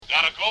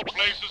go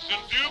places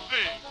and do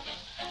things.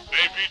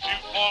 Maybe to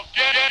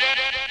forget.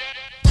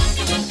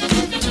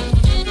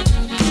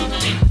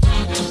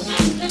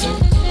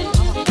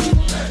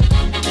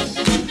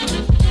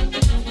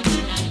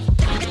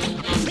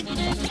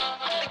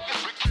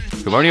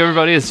 Good morning,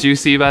 everybody. It's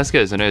Juicy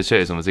Baskets and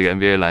Chase. 我们是一个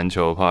NBA 篮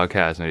球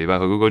podcast。每礼拜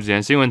回顾过去今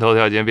天新闻头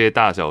条、今天 NBA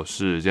大小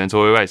事。今天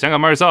除了以外，香港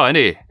Marcel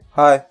Andy，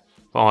 嗨，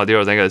万华第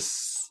二3个。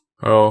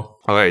Hello，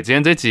 OK， 今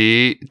天这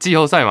集季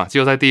后赛嘛，季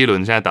后赛第一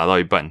轮现在打到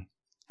一半，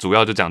主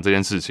要就讲这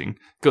件事情，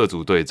各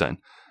组对战。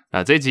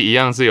那这一集一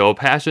样是由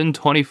Passion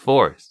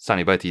 24上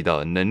礼拜提到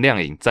的能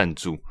量饮赞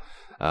助。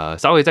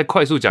稍微再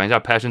快速讲一下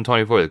Passion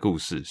 24的故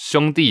事。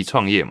兄弟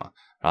创业嘛，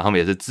然后他们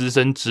也是资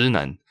深知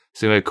男。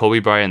是因为 Kobe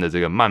Bryant 的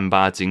这个曼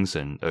巴精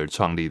神而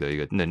创立的一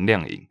个能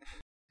量饮。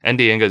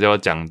Andy 严格就要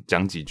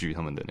讲几句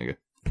他们的那个。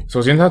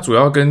首先，它主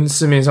要跟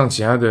市面上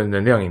其他的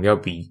能量饮料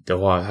比的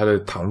话，它的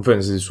糖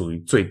分是属于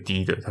最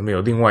低的，它没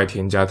有另外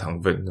添加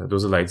糖分，那都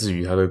是来自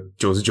于它的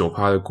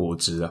 99% 的果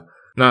汁啊。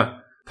那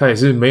它也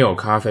是没有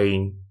咖啡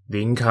因、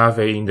零咖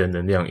啡因的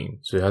能量饮，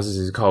所以它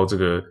是靠这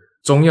个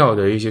中药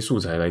的一些素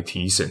材来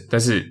提神，但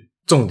是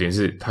重点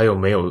是它又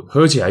没有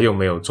喝起来又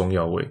没有中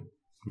药味。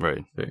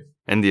Right， 对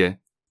 ，Andy。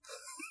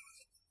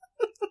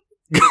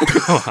干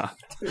嘛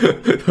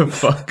 ？The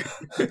fuck！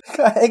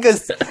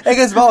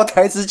 X 把我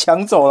台词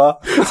抢走了。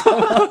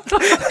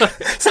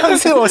上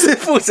次我是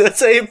负责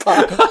这一把，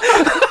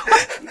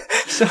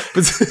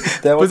不是，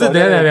等一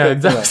下，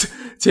你知道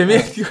前面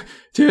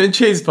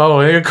Chase 把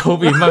我那个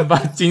Kobe 曼巴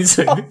精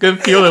神跟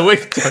Feel 的味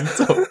抢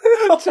走，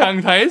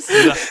抢台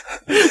词啊！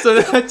所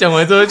以他讲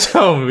完之后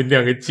叫我们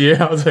两个接，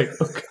然后才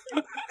OK，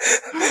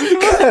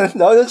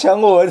 然后就抢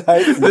我的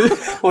台词，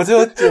我只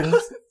有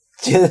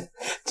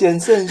捡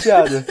剩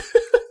下的。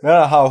没有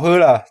啦，好喝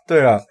啦，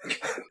对啦，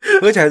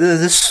喝起来真的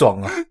是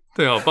爽啊！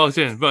对哦，抱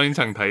歉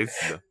抢台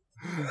词啊。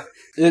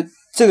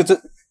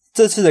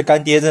这次的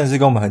干爹真的是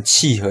跟我们很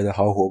契合的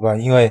好伙伴，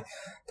因为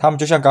他们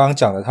就像刚刚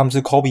讲的，他们是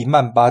Kobe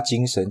曼巴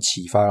精神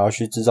启发，然后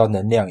去制造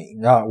能量饮。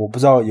那我不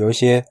知道有一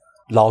些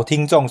老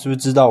听众是不是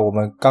知道，我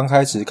们刚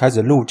开始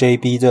录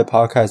JB 这个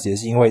podcast 也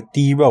是因为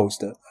D Rose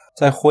的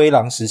在灰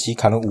狼时期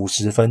砍了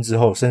50分之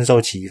后深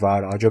受启发，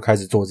然后就开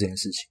始做这件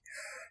事情。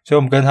所以我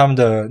们跟他们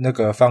的那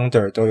个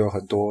founder 都有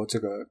很多这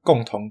个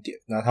共同点，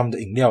那他们的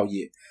饮料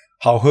也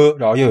好喝，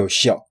然后又有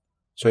效，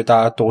所以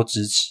大家多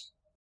支持。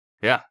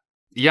Yeah，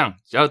 一样，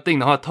要订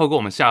的话，透过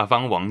我们下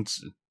方网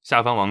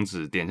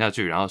址点下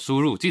去，然后输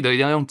入，记得一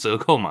定要用折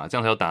扣码，这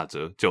样才有打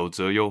折，9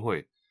折优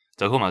惠。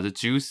折扣码是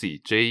Juicy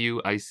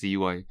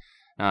Juicy。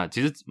那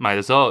其实买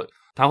的时候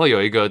它会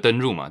有一个登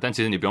入嘛，但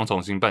其实你不用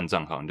重新办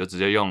账号，你就直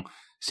接用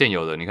现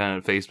有的，你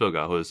看 Facebook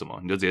啊或者什么，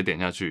你就直接点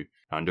下去，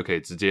然后你就可以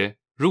直接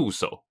入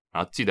手。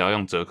然后记得要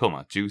用折扣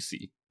码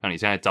Juicy， 让你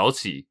现在早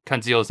起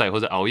看季后赛或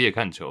者熬夜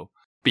看球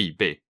必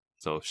备。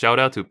So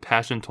shout out to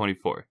Passion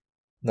 24。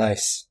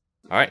 Nice。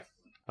 Alright，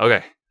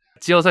 OK，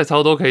 季后赛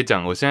超多可以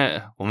讲，我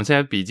们现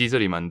在笔记这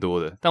里蛮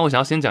多的，但我想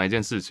要先讲一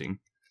件事情，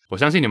我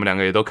相信你们两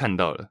个也都看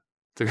到了，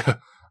这个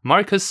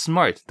Marcus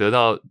Smart 得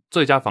到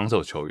最佳防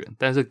守球员，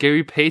但是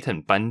Gary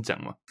Payton 颁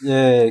奖嘛。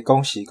耶，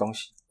恭喜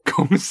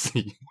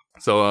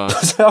So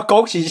不是要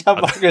恭喜一下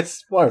Marcus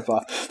Smart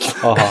吧？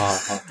好，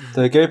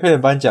对 Gary Payton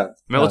颁奖。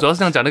没有，我主要是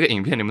想讲那个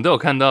影片，你们都有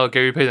看到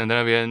Gary Payton 在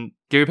那边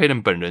Gary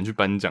Payton 本人去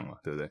颁奖嘛，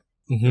对不对？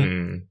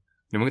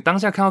你们当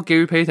下看到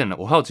Gary Payton，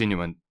 我好奇你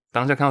们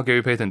当下看到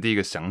Gary Payton 第一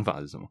个想法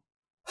是什么？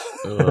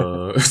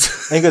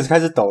那个开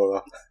始抖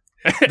了，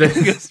那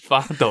个是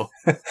发抖。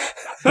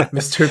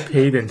Mr.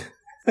 Payton，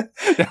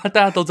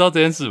 大家都知道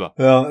这件事吧？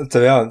对啊，怎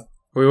么样？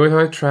我以为他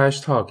会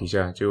trash talk 一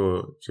下，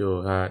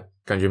就他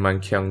感觉蛮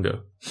强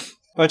的。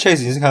那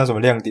Chase 你是看到什么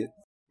亮点？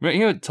没有，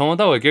因为从头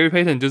到尾 Gary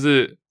Payton 就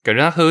是感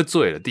觉他喝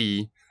醉了，第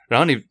一，然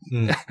后你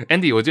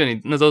Andy， 我记得你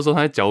那时候说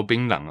他在嚼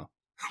槟榔啊，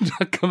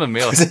他根本没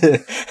有，不是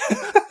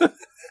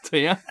怎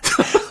样，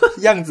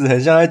样子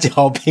很像在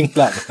嚼槟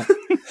榔啊。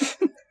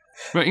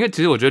没有，因为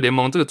其实我觉得联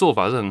盟这个做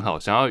法是很好，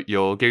想要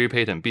由 Gary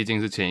Payton 毕竟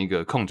是前一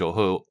个控球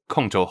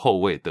后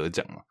卫得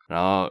奖嘛，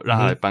然后让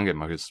他来颁给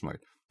Marcus Smart。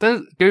但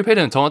是 Gary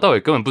Payton 从头到尾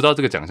根本不知道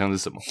这个奖项是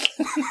什么，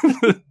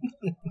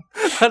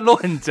他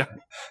乱讲。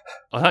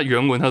他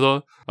原文他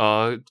说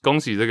恭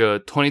喜这个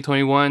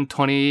2021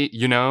 20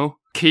 you know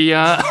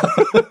Kia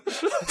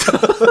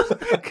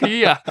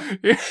Kia，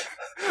 因为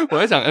我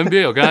在想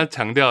NBA 有跟他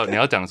强调你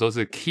要讲说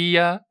是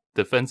Kia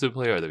Defensive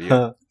Player 的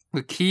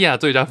Year，Kia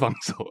最佳防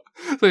守，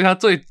所以他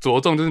最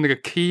着重就是那个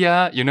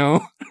Kia you know，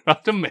 然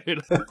后就没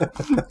了。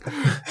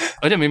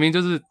而且明明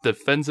就是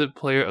Defensive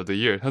Player of the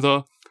Year， 他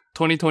说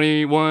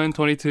2021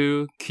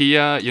 22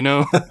 Kia you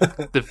know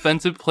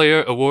Defensive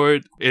Player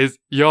Award is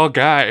your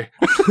guy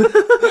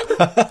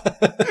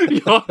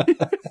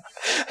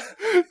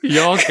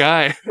your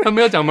guy， 他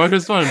没有讲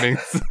Marcus Smart 的名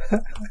字。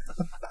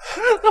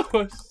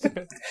我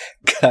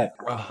看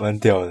蛮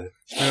屌的。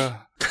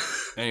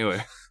Anyway，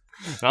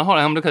 然后后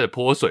来他们就开始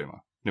泼水嘛，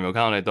你们有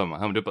看到那段吗？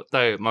他们就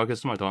在 Marcus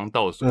Smart 头上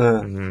倒水，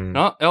嗯，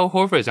然后 Al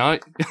Horford 想要，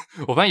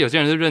我发现有些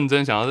人是认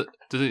真想要，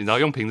就是你知道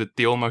用瓶子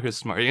丢 Marcus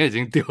Smart，因为已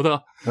经丢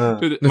到，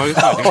就是 Marcus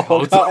Smart 已经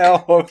跑走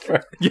，Al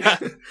Horford，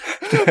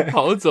 ，yeah,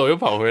 跑走又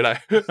跑回来，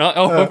然后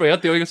Al Horford 要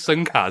丢一个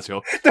深卡球，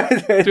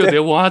对，就直接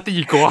挖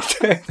地瓜，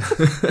对，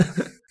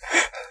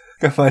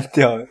干嘛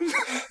掉了？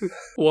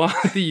挖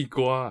地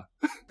瓜，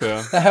对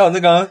啊，那还有那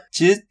个，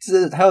其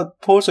实还有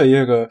泼水，也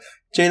有个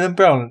Jaylen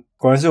Brown，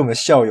 果然是我们的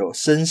校友，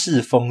绅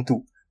士风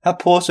度。他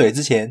泼水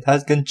之前，他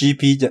跟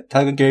GP 讲，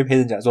他跟 Gary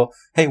Payton 讲说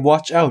 ：“Hey,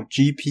 watch out,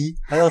 GP。”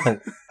他就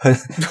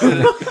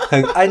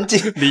很安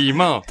静，礼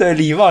貌，对，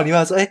礼貌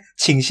说：“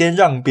请先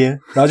让边。”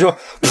然后就，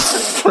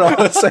然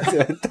后水就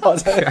倒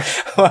在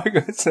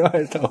Marcus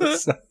Smart头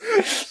上，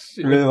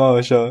觉得蛮好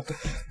笑。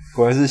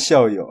果然是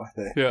校友啊，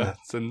对啊，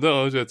整段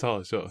我都觉得超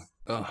好笑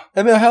啊。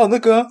没有，还有那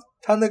个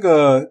他那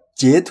个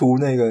截图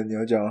那个，你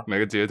要讲吗？哪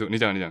个截图？你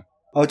讲。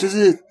哦，就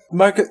是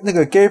那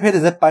个 Gary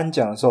Payton 在颁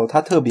奖的时候，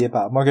他特别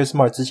把 Marcus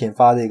Smart 之前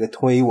发的一个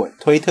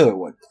推特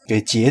文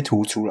给截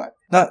图出来。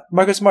那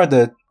Marcus Smart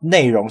的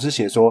内容是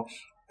写说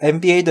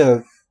NBA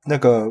的那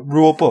个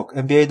rule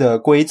book，NBA 的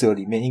规则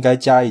里面应该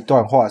加一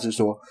段话是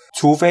说，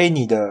除非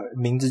你的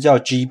名字叫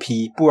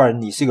GP， 不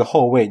然你是个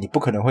后卫，你不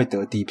可能会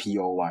得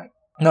DPOY。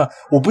那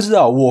我不知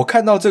道，我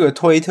看到这个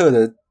推特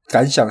的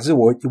感想是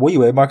我以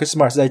为 Marcus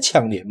Smart 是在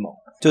呛联盟，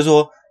就是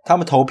说他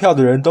们投票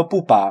的人都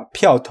不把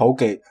票投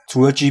给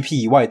除了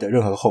GP 以外的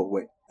任何后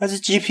卫，但是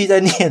GP 在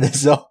念的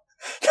时候，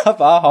他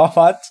把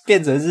它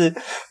变成是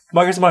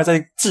Marcus Smart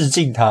在致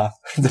敬他，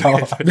你知道吗？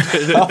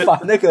然后把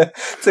那个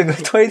整个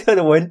推特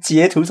的文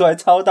截图出来，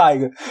超大一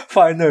个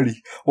放在那里。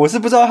我是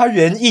不知道他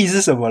原意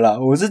是什么啦，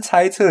我是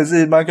猜测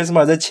是 Marcus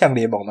Smart 在呛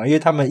联盟嘛，因为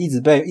他们一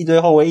直被一堆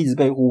后卫一直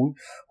被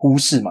忽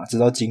视嘛，直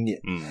到今年。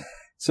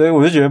所以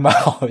我就觉得蛮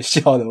好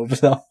笑的，我不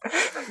知道。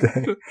对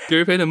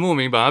 ，Gary Payton 莫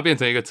名把它变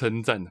成一个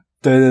称赞的。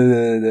对，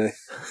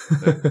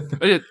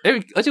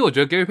而且我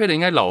觉得 Gary Payton 应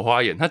该老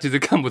花眼，他其实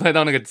看不太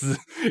到那个字，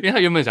因为他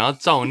原本想要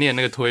照念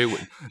那个推文，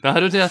然后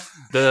他就这样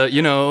the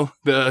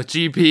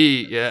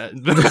GP yeah，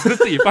 他就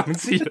自己放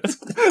弃了，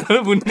他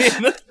就不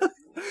念了。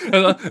他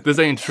说 this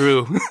ain't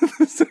true。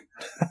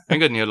那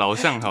个你的老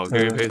相好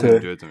Gary Payton 你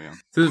觉得怎么样？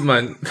就是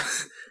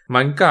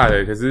蛮尬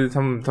的，可是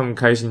他们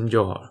开心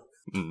就好了。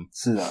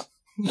是啊。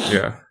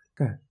对啊，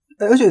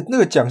而且那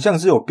个奖项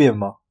是有变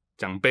吗？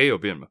奖杯有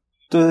变吗？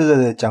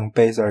对，奖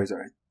杯 ，sorry，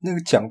 那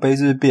个奖杯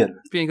是不是变了？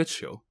变一个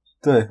球。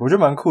对，我觉得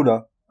蛮酷的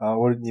啊！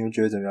你们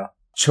觉得怎么样？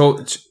球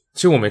其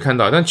实我没看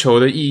到，但球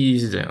的意义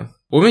是怎样？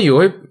我以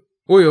为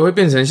会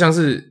变成像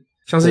是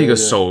一个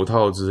手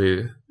套之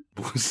类的，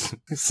不是？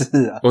是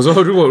啊，我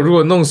说如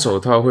果弄手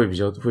套会比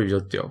较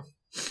屌。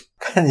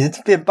看你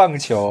是变棒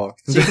球哦，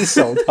金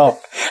手套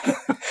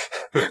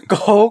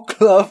，Gold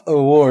Glove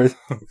Award。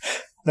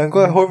难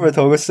怪 Horford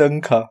投个声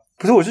卡，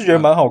不是，我是觉得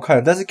蛮好看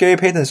的，但是 Gary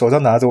Payton 手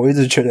上拿着，我一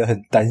直觉得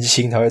很担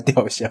心他会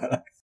掉下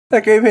来。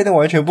但 Gary Payton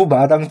完全不把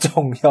它当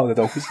重要的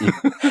东西，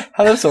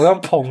他的手上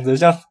捧着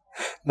像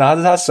拿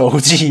着他手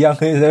机一样，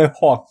一直在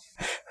晃。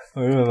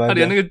他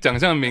连那个奖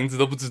项的名字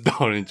都不知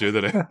道了，你觉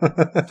得嘞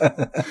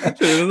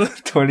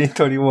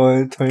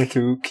？2021,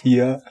 22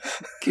 Kia,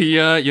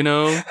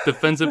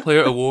 Defensive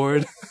Player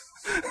Award，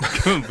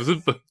 根本不是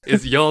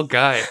，It's your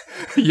guy，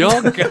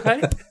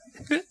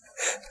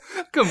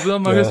 根本不知道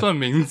Marcus Smart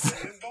名字。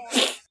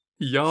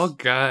Your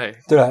guy。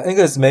对啦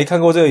Angus 没看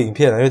过这个影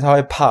片，因为他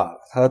会怕，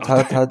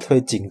他会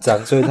紧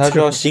张，所以他需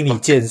要心理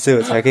建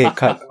设才可以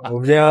看。我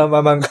们今天要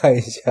慢慢看一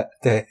下。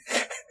对，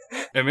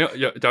没有，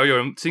假如有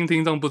人新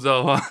听众不知道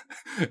的话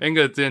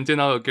 ，Angus 之前见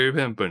到了 Gary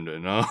Payton 本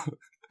人，然后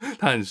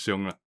他很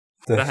凶了，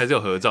但还是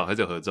有合照，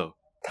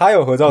他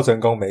有合照成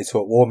功，没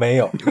错，我没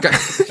有。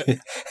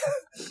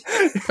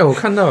我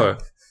看到了，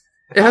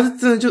他是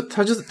真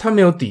的他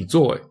没有底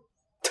座，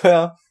对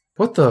啊。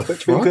What the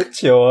fuck？ 有个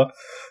球啊，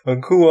很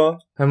酷啊，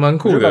还蛮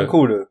酷的，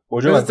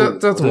我觉得蛮酷的。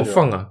这怎么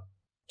放啊？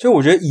就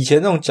我觉得以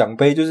前那种奖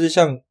杯就是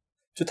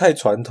就太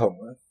传统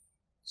了，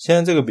现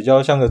在这个比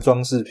较像个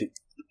装饰品。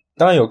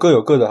当然各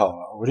有各的好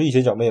啊，我觉得以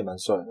前奖杯也蛮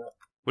帅的。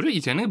我觉得以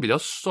前那个比较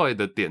帅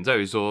的点在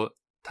于说，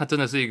它真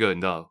的是一个你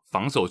知道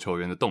防守球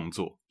员的动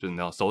作，就是你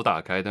知道手打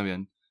开那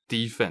边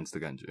defense 的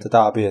感觉。这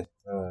大便，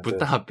不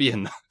大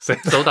便啊？谁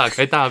手打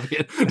开大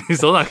便？你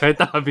手打开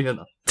大便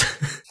啊？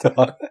对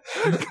吧？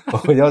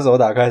我一定要手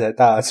打开才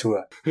大出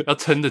来，要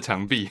撑着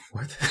墙壁。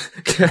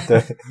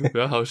对，不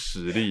要好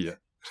使力啊！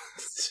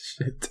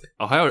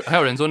哦，还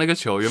有人说那个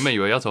球原本以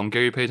为要从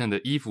Gary Payton 的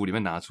衣服里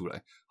面拿出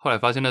来，后来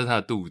发现那是他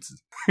的肚子，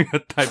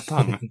太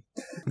胖了。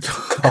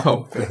靠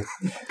北。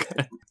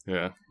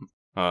对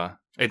啊，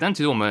但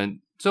其实我们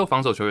最后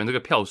防守球员这个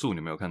票数，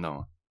你们有看到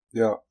吗？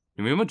有。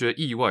你们有没有觉得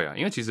意外啊？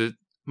因为其实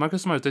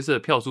Marcus Smart 这次的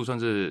票数算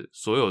是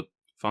所有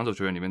防守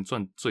球员里面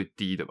算最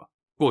低的吧？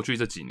过去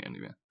这几年里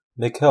面。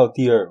Mikal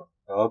第2，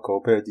然后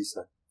Gobert 第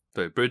3。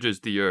对 ，Bridges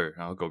第2，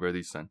然后 Gobert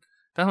第3。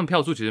但他们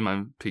票数其实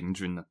蛮平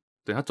均的。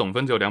对，他总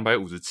分只有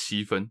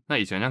257分。那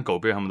以前像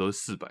Gobert他们都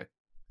是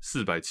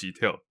400起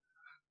跳，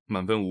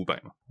满分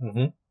500嘛。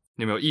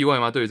你们有意外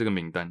吗？对于这个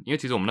名单，因为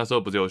其实我们那时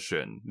候不是有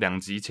选2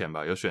集前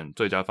吧，有选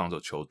最佳防守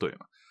球队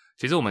嘛。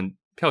其实我们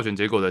票选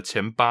结果的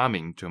前8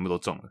名全部都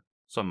中了，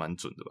算蛮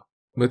准的吧。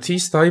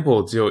Matisse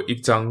Thybulle 只有一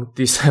张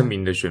第3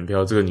名的选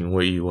票，这个你们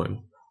会意外吗？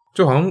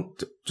就好像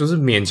就是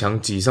勉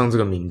强挤上这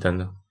个名单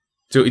呢，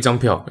只有一张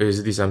票，而且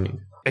是第3名。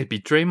比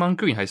Draymond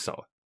Green 还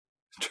少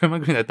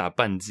，Draymond Green 才打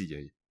半季而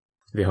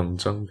已，2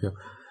张票。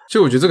所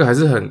以我觉得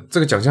这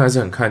个奖项还是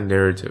很看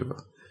narrative 吧，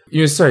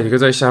因为塞尔提克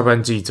在下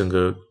半季整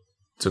个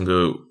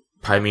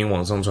排名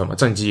往上窜嘛，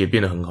战绩也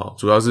变得很好，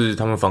主要是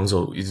他们防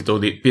守一直都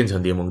变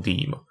成联盟第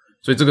一嘛，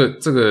所以这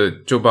个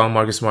就帮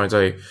Marcus Smart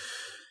在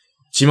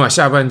起码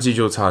下半季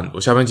就差很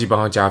多，下半季帮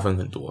他加分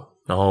很多，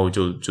然后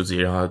就直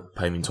接让他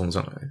排名冲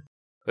上来。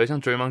而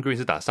像 Draymond Green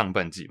是打上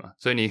半季嘛，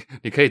所以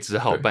你可以只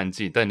好半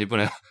季，但你不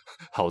能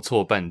好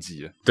错半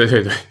季了。对，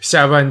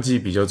下半季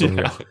比较重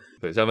要。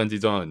对，下半季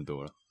重要很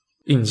多了。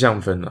印象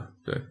分啊，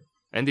对。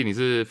Andy， 你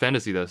是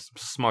Fantasy 的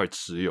Smart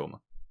持有吗？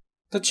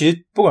但其实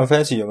不管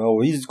Fantasy 有没有，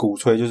我一直鼓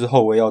吹就是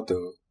后卫要得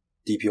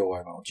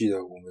DPOY 嘛。我记得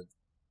我们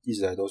一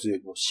直来都是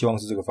我希望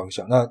是这个方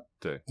向。那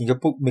对，你的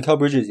Mikal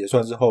Bridges 也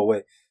算是后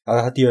卫，然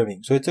后他第2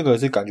名，所以这个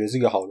是感觉是一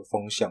个好的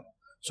风向。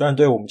虽然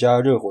对我们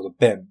家热火的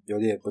Bam 有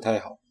点不太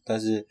好，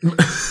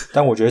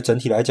但我觉得整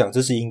体来讲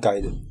这是应该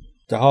的。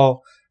然后，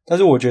但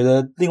是我觉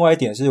得另外一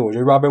点是，我觉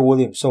得 Robert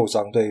Williams 受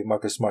伤对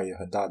Marcus Smart 有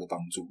很大的帮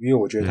助，因为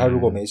我觉得他如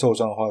果没受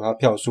伤的话，他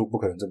票数不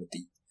可能这么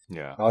低。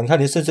然后你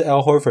看，甚至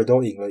Al Horford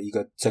都赢了一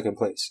个 second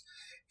place，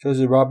 就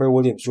是 Robert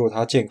Williams 如果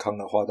他健康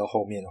的话，到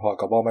后面的话，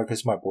搞不好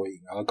Marcus Smart 不会赢，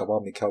然后搞不好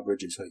Mikal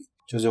Bridges 会赢，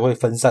就是会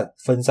分散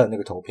那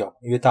个投票，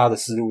因为大家的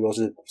思路都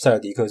是塞尔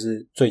迪克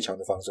是最强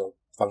的防守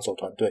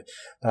团队，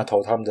那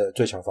投他们的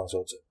最强防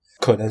守者，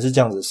可能是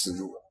这样子的思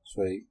路，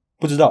所以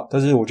不知道，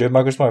但是我觉得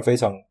Marcus Smart 非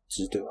常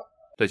值得啊。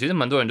对，其实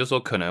蛮多人就说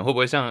可能会不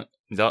会像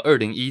你知道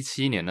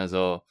2017年那时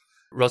候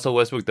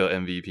Russell Westbrook 得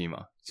MVP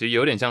嘛，其实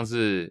有点像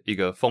是一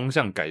个风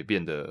向改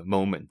变的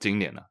moment。今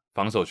年啊，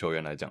防守球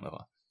员来讲的话，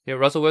因为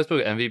Russell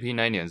Westbrook MVP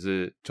那一年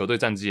是球队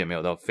战绩也没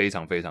有到非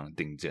常非常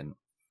顶尖。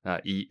那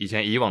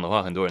以往的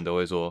话，很多人都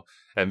会说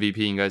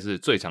MVP 应该是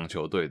最强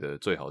球队的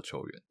最好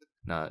球员。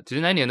那其实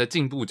那一年的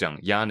进步奖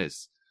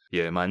Giannis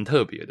也蛮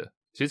特别的。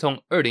其实从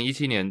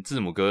2017年字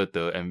母哥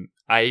得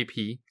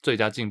MIP 最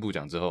佳进步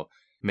奖之后，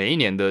每一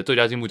年的最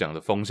佳进步奖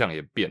的风向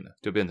也变了，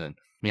就变成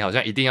你好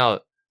像一定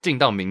要进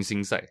到明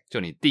星赛，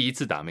就你第一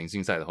次打明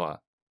星赛的话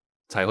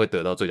才会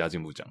得到最佳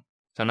进步奖。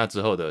像那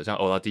之后的像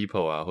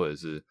Oladipo 啊，或者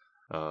是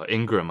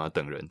Ingram 啊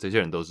等人，这些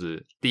人都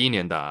是第一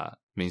年打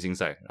明星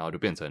赛，然后就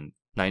变成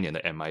那一年的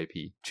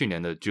MIP。去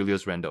年的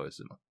Julius Randle 也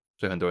是嘛，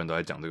所以很多人都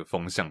在讲这个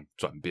风向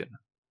转变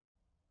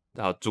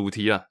了。好，主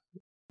题啊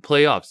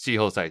Playoffs 季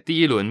后赛第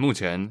一轮目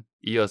前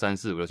1、2、3、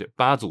4、5、6、7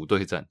 8组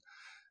对战，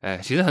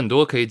其实很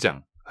多可以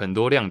讲，很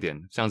多亮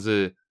点，像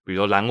是比如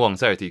说篮网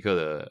塞尔提克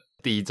的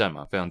第一战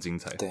嘛，非常精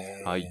彩。对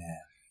啊，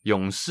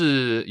勇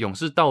士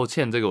道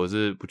歉这个我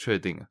是不确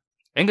定啊。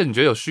Angus 你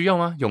觉得有需要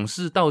吗？勇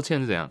士道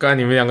歉是怎样？刚才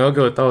你们2个要给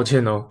我道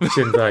歉哦，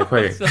现在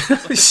快点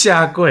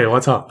下跪！我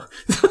操！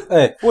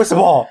为什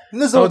么？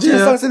那时候我记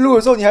得上次录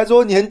的时候，你还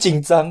说你很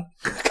紧张，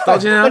道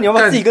歉啊！那你要不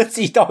要自己跟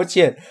自己道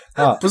歉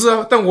啊？不是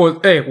啊，但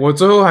我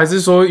最后还是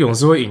说勇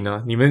士会赢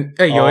啊！你们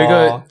有一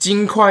个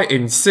金块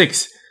in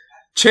 6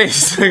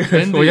 Chase 这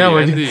个，我现在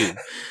完全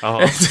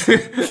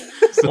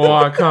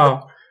哇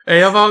靠！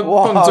要不要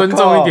更尊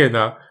重一点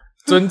呢？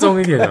尊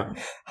重一点啊！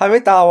还没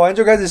打完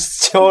就开始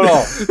秋了。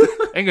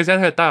Angus 现在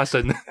太大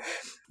声了。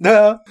对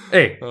啊，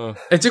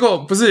结果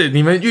不是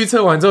你们预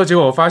测完之后，结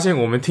果我发现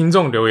我们听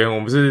众留言，我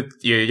们不是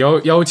也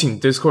邀请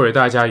Discord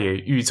大家也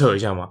预测一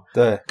下吗？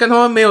对，但他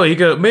们没有一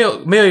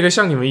个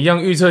像你们一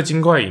样预测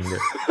金块赢的。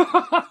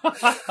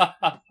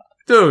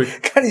对，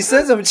看你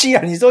生什么气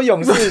啊？你说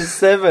勇士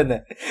 7 呢？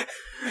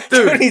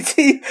对，你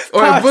自己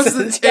不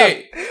是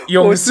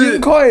勇士我金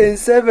块 in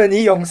 7，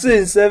你勇士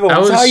in 7，我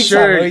们差一场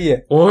而已。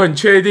我很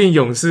确定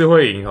勇士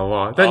会赢，好不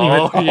好？但你们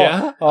OK，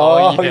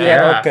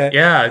对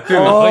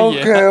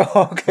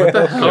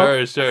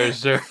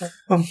 ，sure，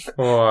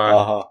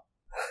哇，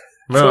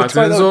没有啊，只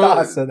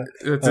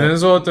能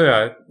说对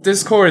啊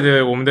 ，Discord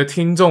的我们的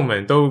听众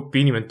们都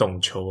比你们懂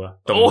球啊，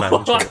懂篮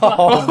球。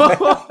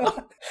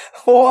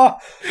哇，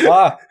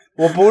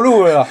我不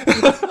录了啦。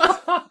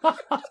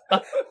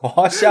我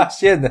要下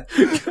线了。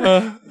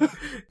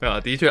没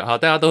有，的确好，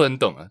大家都很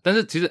懂啊。但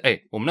是其实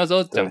我们那时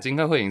候讲金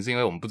块会赢，是因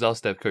为我们不知道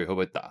Steph Curry 会不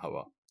会打，好不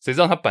好？谁知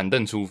道他板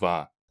凳出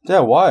发？对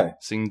 ，Why？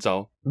 新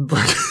招。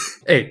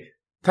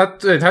他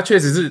确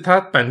实是他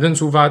板凳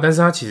出发，但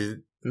是他其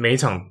实每一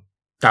场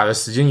打的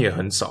时间也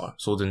很少啊。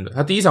说真的，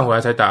他第一场回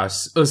来才打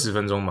20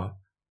分钟嘛，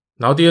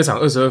然后第二场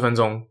22分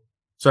钟，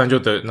虽然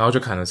然后就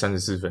砍了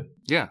34分。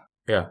Yeah，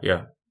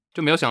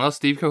 就没有想到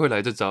Steve Kerr 会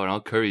来这招，然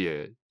后 Curry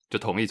也就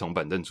同意从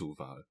板凳出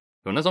发了。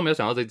我那时候没有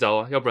想到这招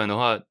啊，要不然的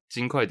话，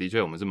金块的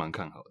确我们是蛮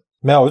看好的。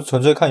没有，我是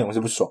纯粹看勇士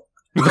不爽。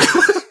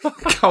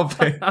靠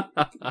北，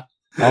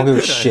然后就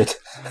shit。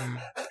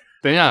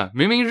等一下，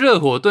明明热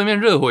火对面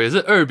热火也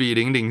是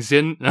2-0领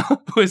先，然后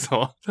为什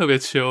么特别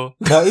秋？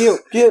然后因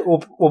为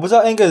我不知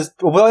道 Angus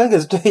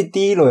对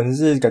第一轮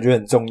是感觉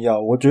很重要，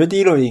我觉得第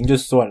一轮赢就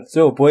算了，所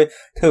以我不会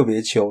特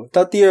别秋。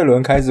到第二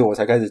轮开始我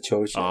才开始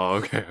秋起来。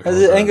OK， 但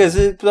是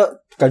Angus 不知道，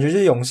感觉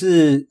是勇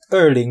士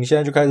2-0现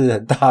在就开始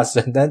很大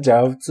声，但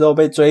假如之后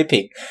被追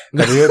平，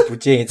感觉会不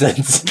见一阵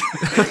子。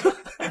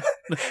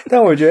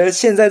但我觉得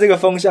现在这个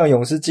风向，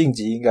勇士晋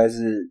级应该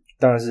是，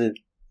当然是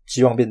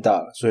希望变大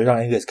了，所以让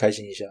Angus 开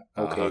心一下。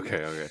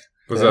OK，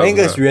 不知道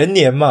Angus 元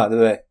年嘛，对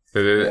不对？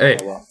对，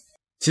好不好？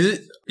其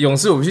实勇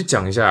士我们去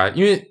讲一下，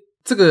因为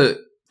这个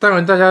当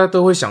然大家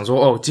都会想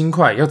说，金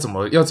块要怎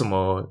么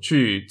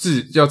去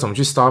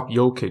stop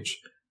Jokic。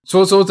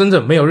说真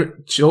的，没有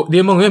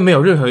联盟里面没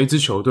有任何一支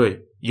球队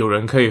有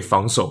人可以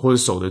防守或者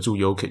守得住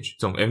Jokic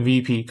这种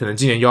MVP， 可能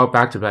今年又要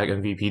back to back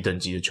MVP 等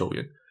级的球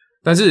员。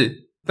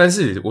但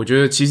是我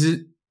觉得其实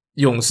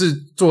勇士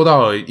做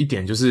到了一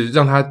点，就是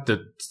让他的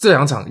这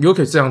两场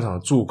Jokic 这两场的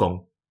助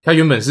攻，他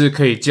原本是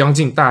可以将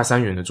近大3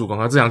元的助攻，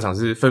他这两场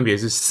是分别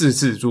是4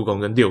次助攻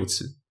跟6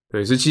次。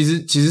对，所以其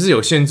实是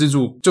有限制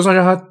住，就算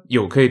让他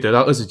有可以得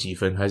到20几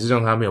分，还是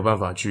让他没有办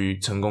法去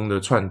成功的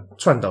串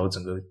导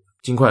整个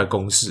金块的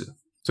攻势。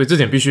所以这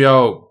点必须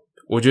要，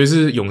我觉得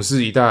是勇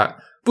士一大，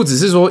不只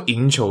是说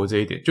赢球这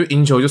一点，就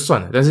赢球就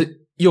算了，但是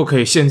又可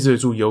以限制得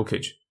住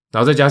Jokic， 然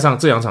后再加上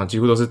这两场几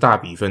乎都是大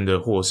比分的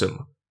获胜嘛，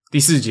第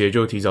4节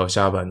就提早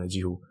下班了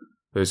几乎。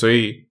对，所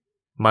以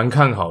蛮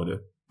看好的，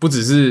不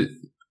是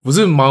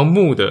盲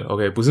目的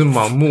OK， 不是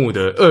盲目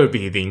的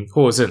2-0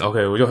获胜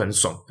OK， 我就很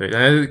爽。对，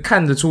但是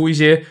看得出一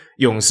些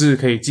勇士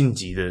可以晋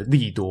级的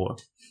利多。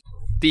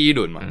第一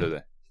轮嘛，对不对？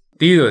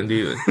第一轮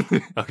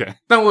OK，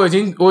 但我已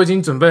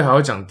经准备好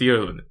要讲第二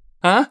轮了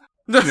啊。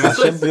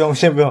先不用，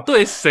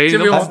对谁？先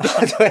不用，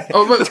对，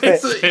哦不，对，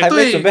还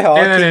没准备好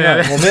要听啊，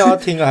我没有要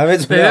听啊，还没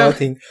准备好要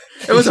听。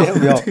为什么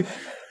不用？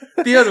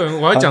第二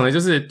轮我要讲的就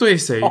是对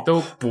谁都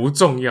不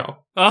重要。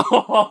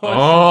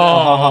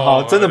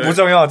好，真的不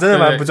重要，真的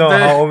蛮不重要。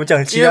好，我们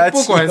讲其他。因为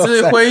不管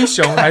是灰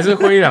熊还是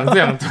灰狼这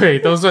两队，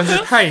都算是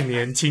太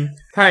年轻。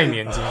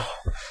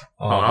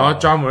好，然后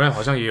Ja Morant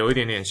好像也有一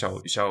点点小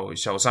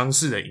伤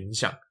势的影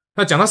响。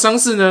那讲到伤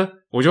势呢，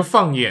我就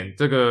放眼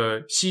这个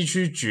西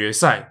区决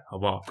赛，好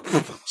不好？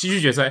西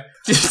区决赛，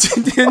今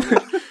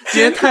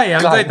天太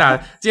阳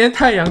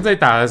在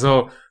打的时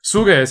候，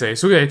输给了谁？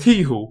输给了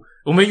鹈鹕。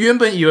我们原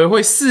本以为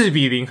会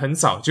4-0很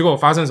少，结果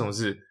发生什么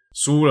事？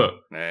输了。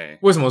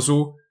为什么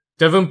输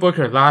 ？Devin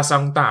Booker 拉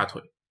伤大腿。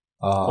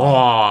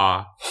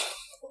哇，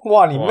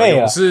你妹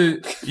啊！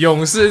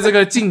勇士这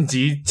个晋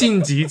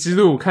级之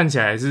路看起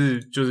来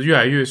就是越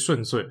来越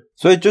顺遂，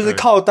所以就是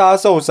靠大家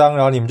受伤，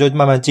然后你们就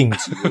慢慢晋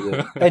级，对不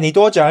对？你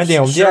多讲一点，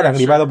我们接下来2个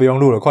礼拜都不用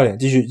录了，快点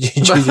继续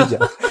讲，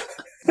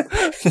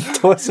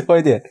多说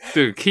一点。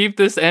对 ，keep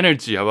this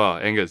energy 好不好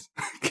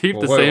 ，Angus？Keep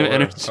the same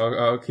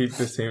energy。I'll keep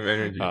the same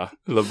energy。啊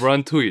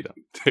 ，LeBron tweet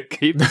对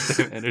 ，keep the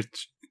same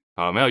energy。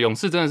好，没有勇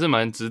士真的是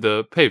蛮值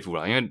得佩服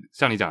啦，因为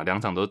像你讲的2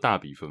场都是大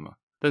比分嘛。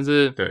但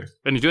是，对，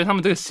你觉得他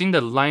们这个新的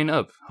line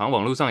up， 好像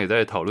网络上也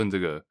在讨论这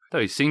个，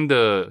到底新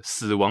的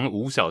死亡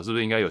五小是不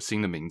是应该有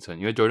新的名称？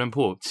因为 Jordan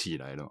Poole 起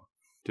来了嘛，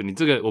就你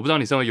这个，我不知道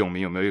你身为泳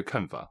迷有没有一个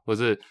看法，或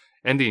是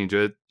Andy 你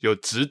觉得有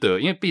值得？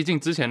因为毕竟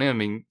之前那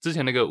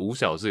个五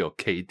小是有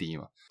KD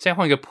嘛，现在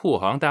换一个Poole，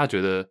好像大家觉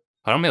得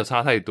好像没有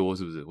差太多，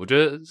是不是？我觉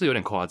得是有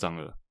点夸张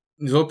了。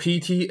你说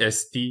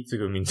PTSD 这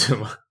个名称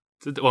吗？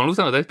这网络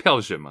上有在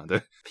票选嘛？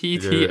对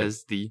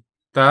 ，PTSD，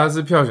 大家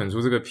是票选出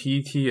这个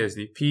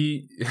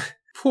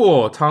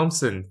PTSD。Paul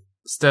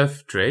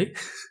Thompson、Steph Dre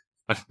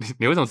啊，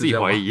你为什么自己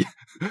怀疑？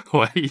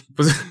怀疑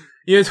不是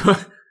因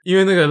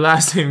为那个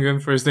last name 跟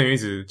first name 一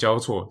直交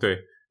错，对。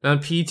但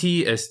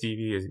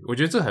PTSD 我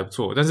觉得这还不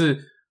错，但是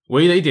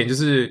唯一的一点就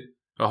是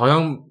好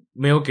像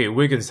没有给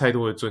Wiggins 太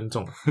多的尊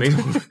重，没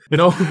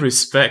no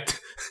respect，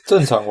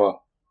 正常吧？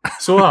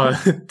说好了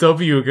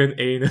W 跟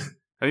A 呢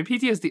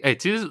？PTSD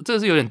其实这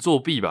是有点作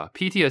弊吧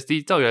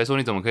 ？PTSD 照理来说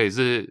你怎么可以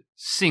是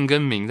姓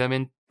跟名在那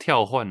边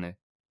跳换呢？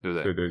对不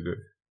对？对。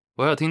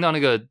我有听到那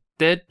个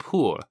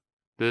Deadpool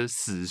的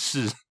死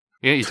士，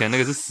因为以前那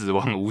个是死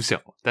亡五小，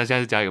但现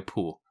在是加一个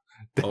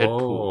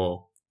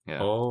pool。Deadpool，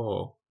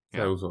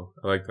 还不错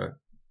 ，I like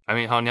that。I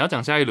mean， 好，你要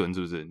讲下一轮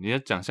是不是？你要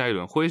讲下一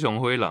轮灰熊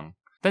灰狼，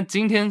但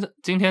今天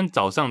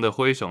早上的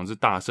灰熊是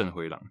大胜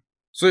灰狼，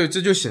所以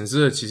这就显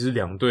示了其实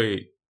两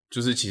队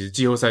就是其实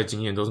季后赛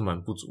经验都是蛮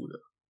不足的。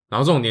然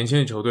后这种年轻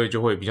的球队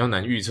就会比较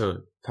难预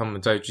测他们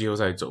在季后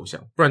赛走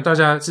向，不然大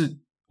家是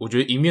我觉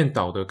得一面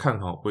倒的看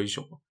好灰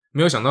熊。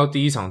没有想到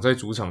第一场在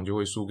主场就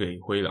会输给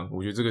灰狼，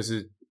我觉得这个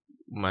是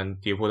蛮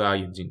跌破大家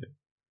眼镜的。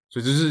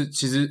所以就是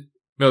其实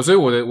没有，所以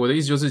我的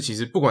意思就是，其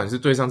实不管是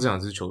对上这两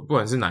支球，不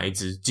管是哪一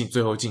支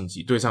最后晋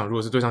级，如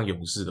果是对上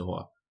勇士的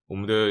话，我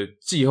们的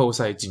季后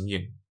赛经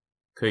验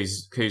可以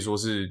说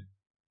是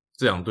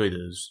这两队的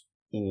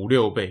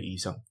5-6倍以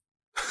上。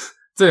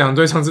这两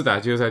队上次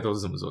打季后赛都是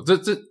什么时候？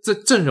这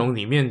阵容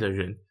里面的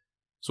人，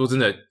说真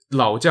的，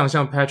老将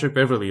像 Patrick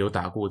Beverley 有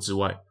打过之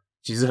外，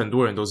其实很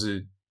多人都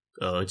是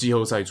季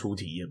后赛初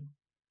体验。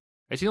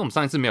其实我们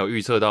上一次没有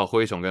预测到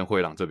灰熊跟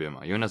灰狼这边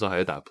嘛，因为那时候还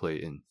是打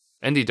play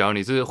in。Andy， 假如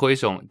你是灰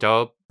熊，假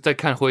如在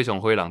看灰熊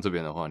灰狼这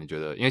边的话，你觉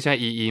得因为现在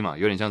1-1嘛，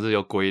有点像是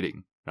又归零，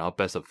然后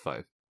best of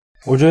 5，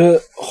我觉得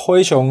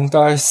灰熊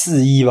大概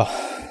4-1吧，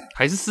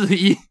还是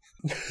4-1。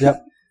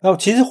那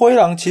其实灰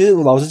狼，其实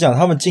老实讲，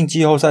他们进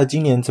季后赛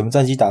今年怎么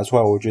战绩打出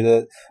来，我觉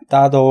得大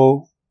家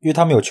都因为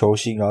他们有球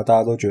星，然后大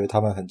家都觉得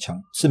他们很强，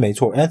是没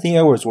错。Anthony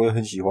Edwards 我也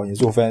很喜欢，也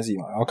是我 fantasy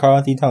嘛，然后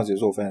Karl-Anthony Towns 也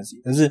是我 fantasy，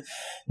 但是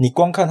你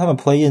光看他们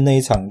play in 那一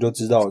场，你就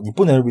知道你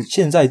不能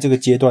现在这个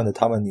阶段的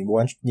他们，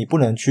你不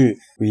能去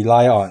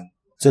rely on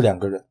这两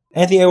个人。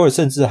Anthony Edwards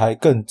甚至还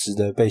更值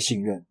得被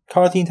信任。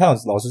Karl-Anthony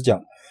Towns 老实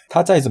讲，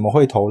他再怎么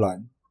会投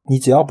篮，你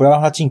只要不要让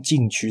他进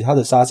禁区，他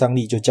的杀伤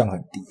力就降很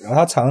低。然后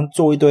他常常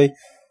做一堆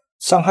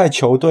伤害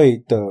球队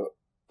的，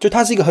就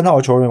他是一个很好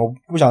的球员，我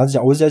不想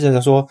讲，我是在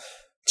讲说，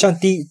像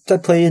在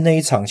play in 那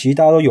一场，其实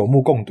大家都有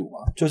目共睹嘛，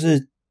就是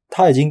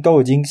他都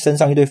已经身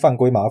上一堆犯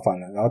规麻烦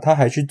了，然后他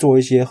还去做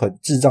一些很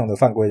智障的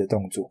犯规的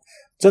动作，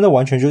真的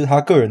完全就是他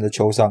个人的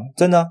球商，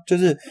真的就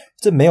是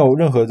这没有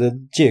任何的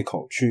借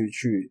口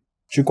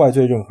去怪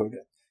罪任何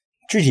人。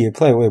具体的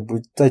play 我也不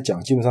再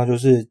讲，基本上就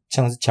是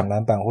像是抢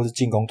篮板或是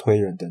进攻推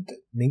人等等，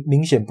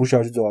明显不需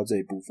要去做到这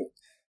一部分。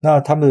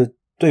那他们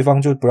对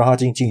方就不让他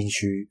进禁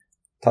区，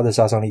他的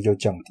杀伤力就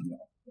降低了。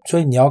所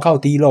以你要靠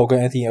D-Lo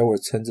跟 Anthony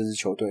Edwards 撑这支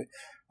球队，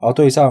然后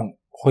对上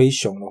灰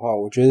熊的话，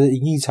我觉得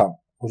赢一场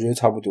我觉得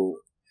差不多了。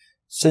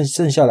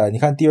剩下来你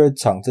看第二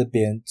场这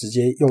边直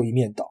接又一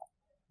面倒。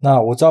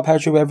那我知道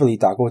Patrick Beverley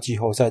打过季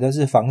后赛，但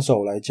是防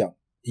守来讲，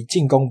你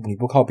进攻你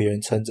不靠别人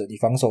撑着，你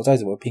防守再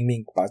怎么拼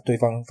命把对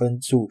方分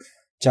数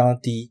降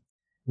低，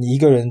你一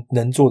个人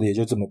能做的也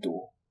就这么多。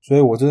所以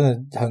我真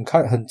的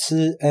很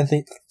吃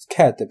Anthony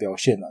Cat 的表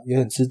现啦，也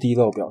很吃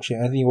D-Lo 表现，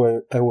 Anthony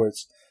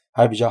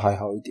Edwards 还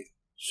好一点。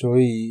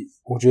所以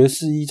我觉得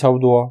4-1差不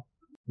多。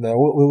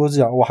我只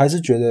讲，我还是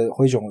觉得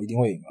灰熊一定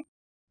会赢，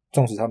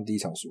纵使他们第一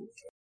场输。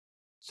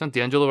像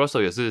D'Angelo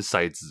Russell 也是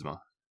骰子嘛，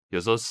有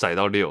时候骰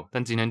到6，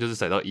但今天就是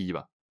骰到1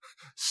吧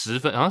，10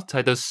分，好像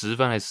才得10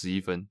分还是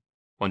11分，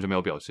完全没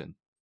有表现。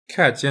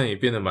Cat 现在也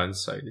变得蛮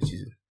骰的，其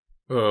实。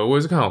我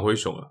也是看好灰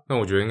熊了，但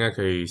我觉得应该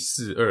可以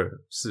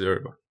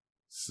4-2吧。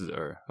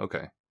4-2 OK。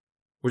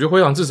我觉得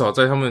灰狼至少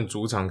在他们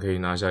主场可以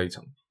拿下一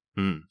场。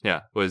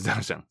我也是这样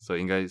想，所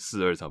以应该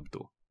4-2差不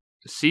多。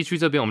西区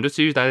这边我们就继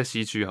续待在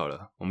西区好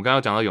了。我们刚刚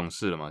有讲到勇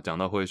士了嘛，讲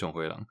到灰熊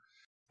灰狼，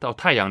到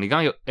太阳，你刚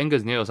刚有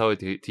Angus 你有稍微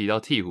提到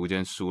鹈鹕今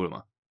天输了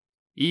嘛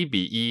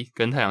，1-1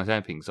跟太阳现在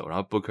平手，然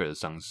后 Booker 的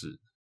伤势。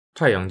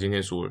太阳今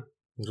天输了，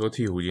你说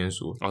鹈鹕今天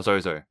输了？哦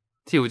sorry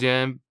鹈鹕今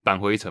天扳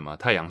回一城嘛，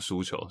太阳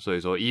输球，所以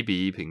说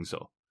1-1平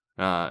手。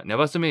那你要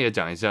不要顺便也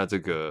讲一下这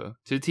个？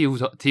其实鹈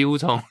鹕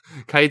从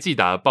开季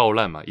打得爆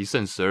烂嘛，1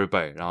胜12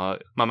败，然后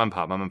慢慢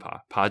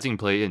爬进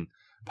play in，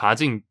 爬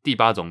进第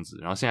8种子，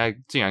然后现在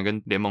竟然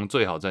跟联盟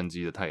最好战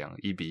绩的太阳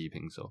1-1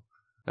平手。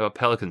要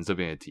不要 Pelicans 这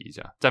边也提一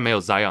下，在没有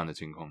Zion 的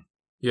情况。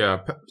Yeah，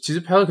 其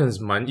实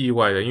Pelicans 蛮意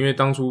外的，因为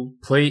当初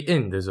play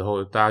in 的时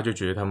候，大家就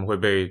觉得他们会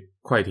被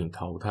快艇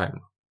淘汰嘛，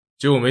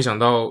结果没想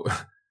到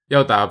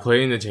要打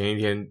play in 的前一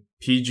天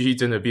 ，PG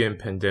真的变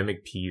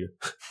Pandemic P 了。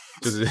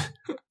就是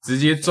直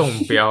接中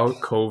标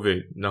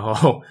COVID， 然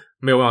后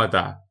没有办法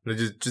打，那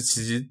就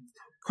其实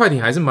快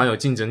艇还是蛮有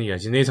竞争力的，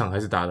其实那一场还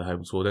是打得还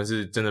不错，但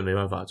是真的没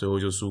办法，最后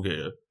就输给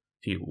了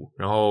鹈鹕。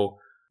然后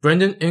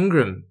Brandon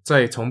Ingram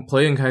在从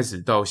play-in 开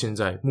始到现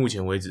在，目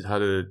前为止他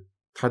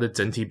的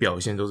整体表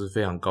现都是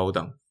非常高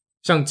档。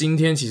像今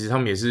天其实他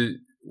们也是，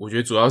我觉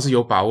得主要是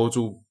有把握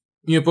住，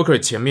因为 Booker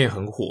前面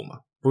很火嘛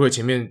 ，Booker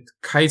前面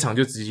开场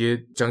就直接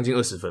将近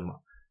20分嘛，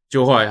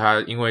就后来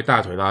他因为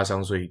大腿拉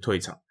伤所以退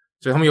场。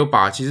所以他们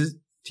其实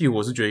鹈鹕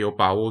我是觉得有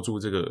把握住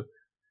这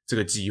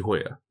个机会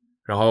啊。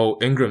然后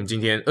Ingram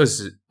今天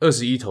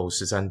21投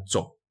13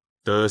中，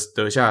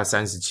得下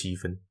37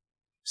分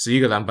，11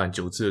个篮板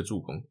，9次的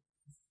助攻。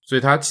所以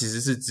他其实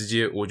是直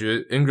接，我觉得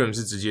Ingram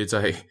是直接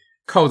在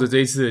靠着这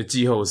一次的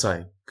季后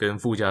赛跟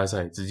附加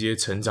赛直接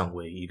成长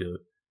为一个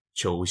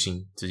球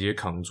星，直接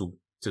扛住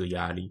这个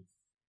压力。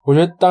我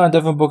觉得当然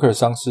Devin Booker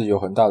伤势有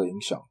很大的影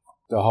响，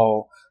然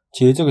后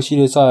其实这个系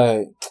列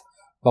赛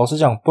老实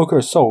讲 Booker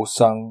受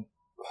伤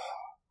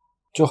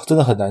就真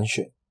的很难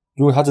选，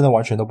如果他真的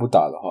完全都不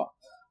打的话，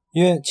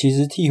因为其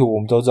实鹈鹕我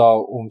们都知道，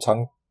我们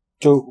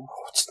就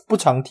不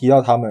常提到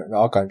他们，然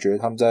后感觉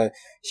他们在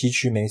西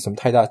区没什么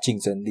太大竞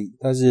争力，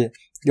但是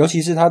尤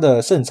其是他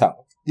的胜场，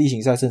例行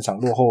赛胜场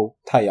落后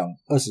太阳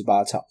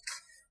28场，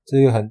这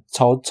是一个很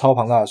超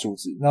庞大的数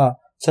字，那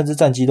甚至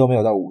战绩都没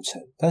有到5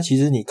成，但其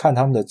实你看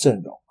他们的阵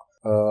容，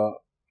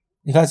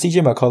你看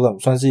CJ McCollum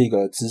算是一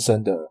个资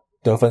深的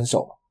得分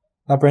手嘛，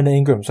那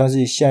Brandon Ingram 算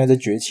是现在在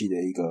崛起的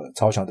一个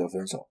超强得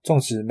分手，纵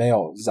使没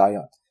有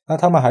Zion， 那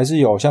他们还是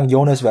有像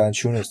Jonas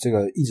Valanciunas 这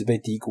个一直被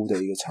低估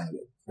的一个常人，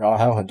然后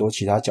还有很多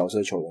其他角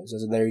色球员，甚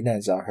至 Larry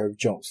Nance 啊 Herb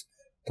Jones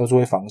都是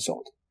会防守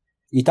的，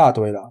一大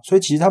堆啦，所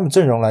以其实他们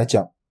阵容来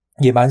讲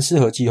也蛮适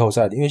合季后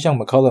赛的，因为像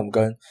McCollum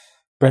跟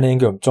Brandon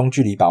Ingram 中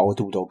距离把握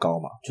度都高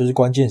嘛，就是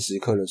关键时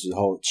刻的时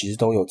候其实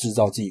都有制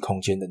造自己空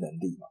间的能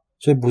力嘛，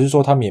所以不是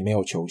说他们也没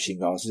有球星，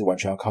而是完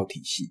全要靠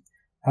体系。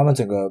他们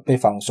整个被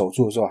防守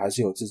住的时候还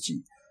是有自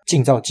己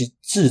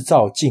制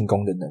造进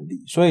攻的能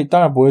力，所以当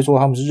然不会说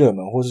他们是热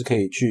门或是可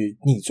以去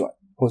逆转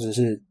或者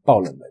是爆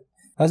冷门，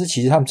但是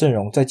其实他们阵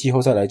容在季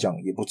后赛来讲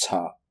也不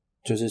差，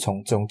就是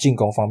从这种进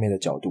攻方面的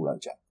角度来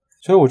讲，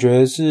所以我觉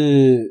得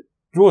是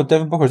如果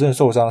Devin Booker 真的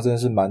受伤真的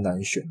是蛮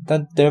难选，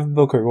但 Devin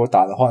Booker 如果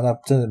打的话那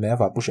真的没办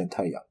法不选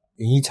太阳，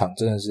赢一场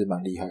真的是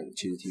蛮厉害的，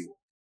其实鹈鹕。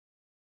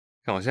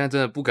看我现在真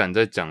的不敢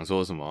再讲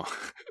说什么，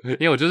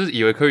因为我就是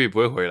以为科比不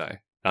会回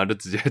来，然后就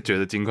直接觉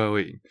得金块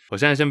会赢。我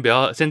现在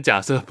先假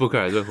设Booker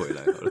还是回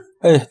来好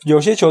了。有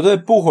些球队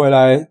不回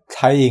来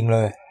还赢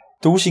了，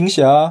独行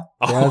侠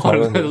等一下讨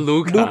论的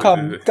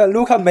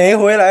Luka 没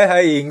回来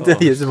还赢，这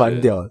也是蛮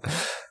屌的。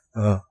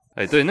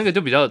对，那个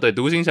就比较对，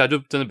独行侠就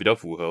真的比较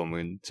符合我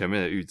们前面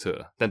的预测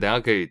了。但等一下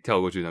可以跳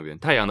过去那边。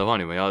太阳的话，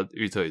你们要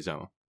预测一下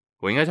吗？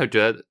我应该才觉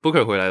得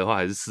Booker 回来的话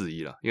还是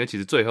4-1啦，因为其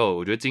实最后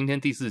我觉得今天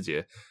第4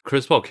节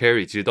Chris Paul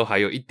carry 其实都还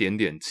有一点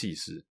点气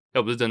势，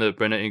要不是真的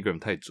Brandon Ingram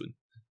太准。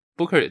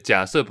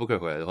假设 Booker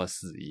回来的话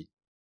4-1，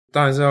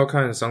当然是要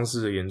看伤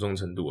势的严重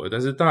程度了。但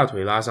是大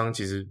腿拉伤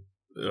其实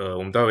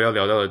我们待会要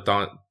聊到的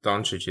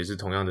Doncic 也是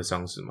同样的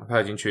伤势嘛，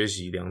他已经缺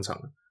席2场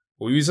了。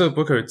我预测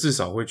Booker 至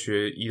少会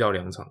缺1到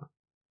2场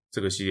这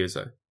个系列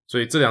赛，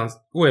所以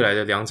未来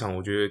的2场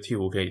我觉得鹈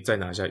鹕可以再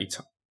拿下1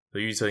场，我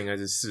的预测应该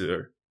是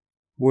4-2。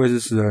我也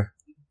是4-2。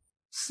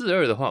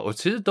4-2的话，我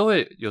其实都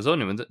会有时候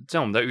你们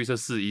像我们在预测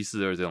4-1、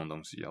4-2这种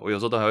东西啊，我有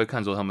时候都还会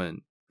看说他们，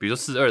比如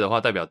说4-2的话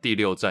代表第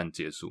6战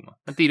结束嘛，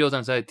那第6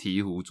战是在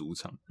鹈鹕主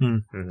场，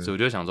所以我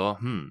就想说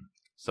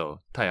，so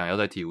太阳要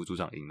在鹈鹕主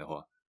场赢的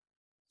话，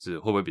是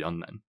会不会比较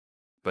难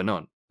 ？But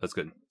no, let's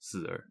go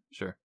 4-2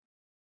 sure。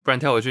不然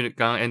跳回去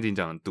刚刚 Andy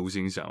讲独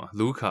行侠嘛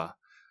 ，Luka。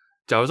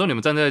假如说你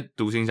们站在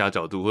独行侠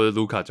角度或者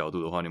Luka 角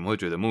度的话，你们会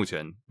觉得目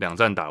前2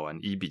战打完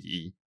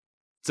1-1，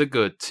这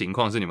个情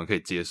况是你们可以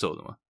接受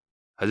的吗？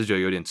还是觉得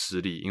有点吃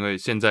力？因为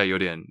现在有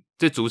点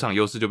这主场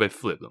优势就被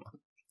flip 了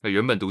嘛。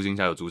原本独行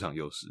侠有主场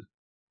优势，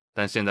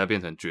但现在变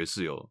成爵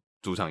士有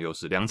主场优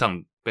势，2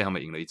场被他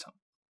们赢了1场。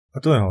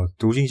对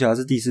独行侠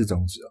是第4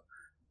种子啊。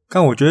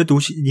但我觉得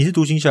你是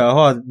独行侠的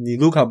话，你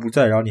卢卡不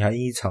在，然后你还赢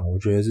1场，我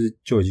觉得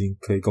就已经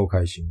可以够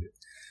开心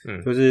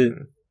的。就是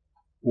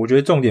我觉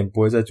得重点不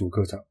会在主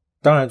客场。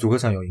当然主客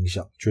场有影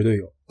响，绝对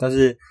有，但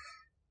是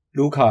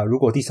卢卡如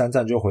果第3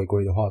战就回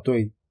归的话，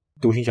对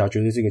独行侠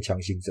绝对是一个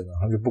强心针啊，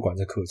他们就不管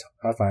在客场，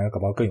他反而搞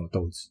不好更有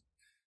斗志，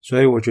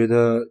所以我觉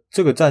得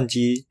这个战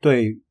绩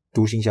对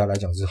独行侠来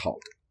讲是好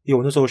的，因为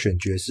我那时候选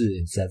爵士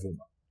in 7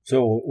嘛，所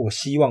以我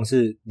希望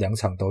是2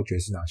场都爵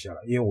士拿下来，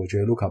因为我觉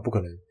得卢卡不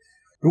可能，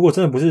如果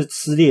真的不是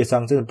撕裂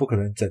伤，真的不可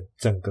能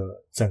整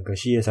个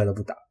系列赛都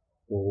不打，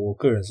我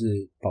个人是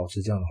保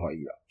持这样的怀疑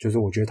啦，就是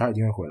我觉得他一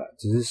定会回来，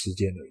只是时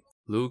间而已。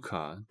卢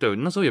卡，对，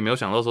那时候也没有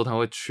想到说他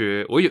会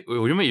缺，我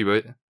原本以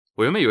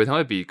为他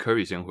会比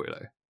Curry 先回来，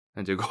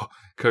但结果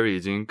Curry 已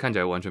经看起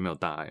来完全没有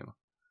大碍嘛，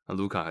那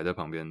卢卡还在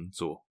旁边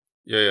做。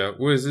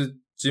我也是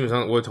基本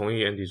上我也同意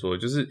Andy 说的，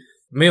就是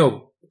没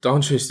有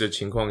Doncic 的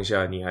情况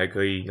下，你还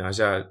可以拿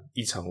下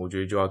1场，我觉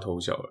得就要偷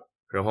笑了。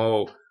然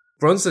后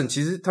Brunson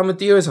其实他们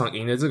第2场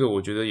赢的这个，我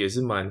觉得也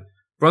是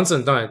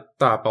Brunson 当然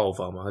大爆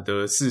发嘛，他得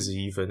了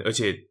41分，而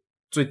且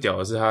最屌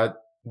的是他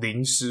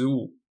0失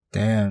误。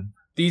Damn。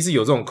第一次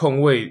有这种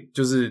控卫，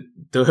就是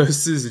得了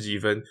40几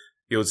分，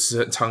有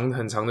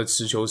很长的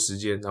持球时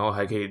间，然后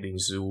还可以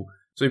0失误。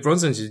所以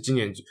Brunson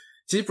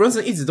其实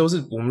Brunson 一直都是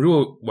我们如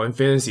果玩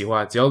Fantasy 的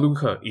话，只要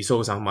Luka 一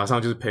受伤，马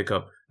上就是 pick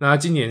up。那他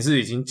今年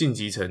是已经晋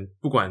级成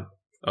不管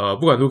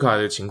Luka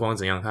的情况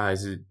怎样，他还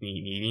是你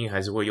一定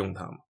还是会用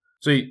他嘛。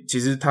所以其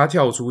实他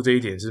跳出这一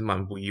点是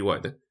蛮不意外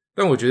的。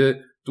但我觉得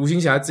独行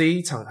侠这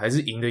一场还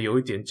是赢得有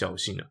一点侥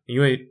幸啊，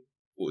因为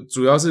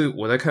主要是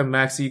我在看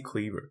Maxi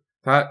Kleber。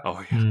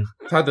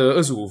他得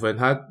了25分，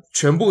他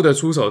全部的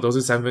出手都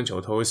是3分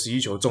球，投了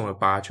11球，中了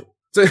8球。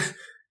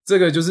这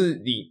个就是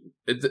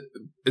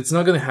it's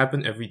not gonna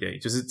happen every day，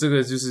 就是这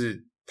个就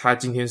是他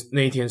今天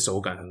那一天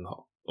手感很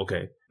好。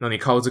OK， 那你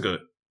靠这个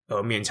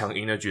勉强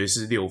赢了爵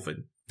士6分，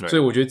所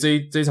以我觉得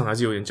这一场还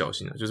是有点侥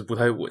幸的，就是不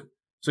太稳。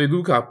所以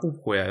卢卡不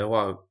回来的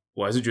话，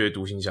我还是觉得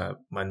独行侠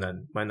蛮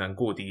难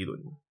过第一轮。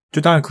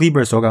就当然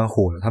Kleber 手感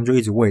火了，他们就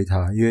一直喂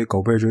他，因为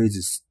狗贝尔就一直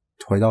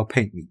回到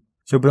配里。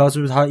所以不知道是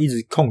不是他一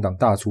直空档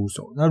大出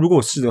手，那如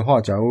果是的话，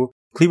假如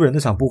Cleveland 那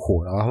场不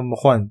火，然后他们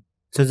换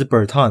甚至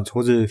Bertans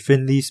或者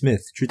Finley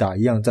Smith 去打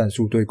一样战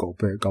术对狗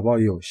贝尔，搞不好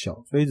也有效。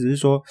所以只是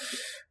说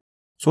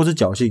是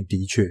侥幸，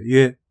的确，因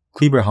为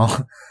Cleveland 好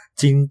像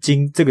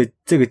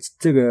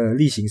这个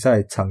例行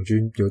赛场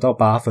均有到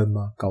8分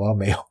吗？搞不好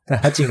没有，但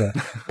他进了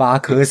8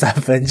颗3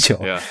分球，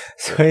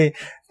所以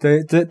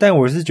对，但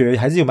我是觉得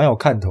还是蛮有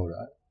看头的，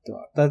对吧？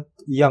但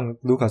一样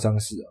卢卡伤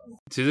势啊。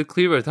其实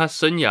Kleber 他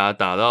生涯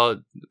打到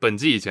本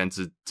季以前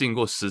只进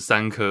过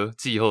13颗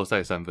季后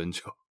赛3分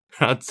球，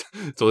然后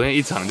昨天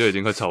1场就已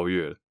经快超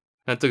越了。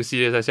那这个系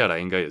列赛下来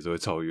应该也是会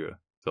超越了，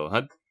是吧？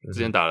他之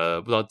前打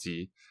了不知道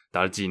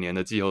打了几年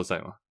的季后赛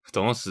嘛，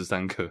总共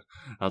13颗，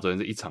然后昨天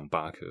是1场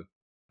8颗。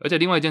而且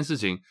另外一件事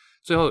情，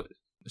最后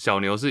小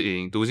牛是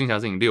赢，独行侠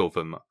是赢6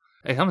分嘛，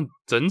他们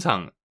整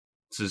场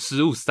只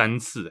失误3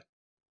次，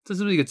这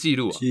是不是一个记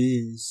录啊？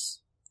 Jeez，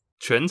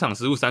 全场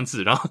失误3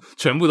次，然后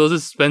全部都是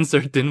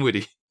Spencer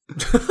Dinwiddie。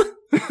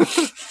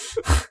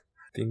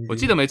我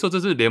记得没错，这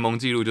是联盟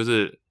纪录，就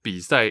是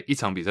一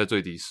场比赛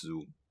最低失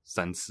误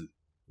3次。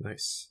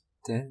nice，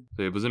 对，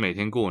所以不是每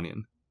天过年。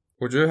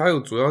我觉得还有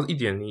主要一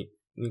点，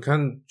你看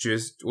爵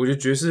士，我觉得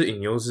爵士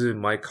隐忧是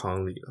Mike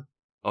Conley 啊。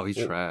哦、he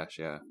trash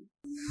yeah。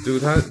结果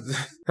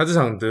他这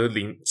场得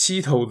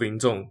7投0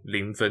中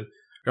0分，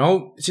然后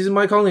其实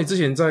Mike Conley 之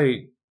前在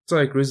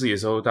Grizzly 的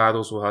时候，大家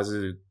都说他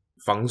是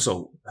防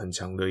守很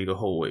强的一个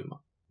后卫嘛，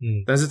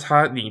但是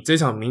你这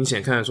场明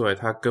显看得出来，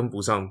他跟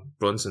不上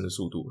Brunson 的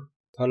速度了。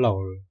他老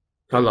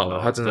了，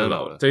他真的老了。真的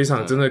老了这一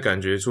场真的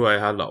感觉出来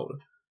他老了，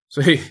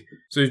所以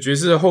爵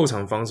士的后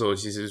场防守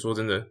其实说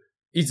真的，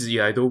一直以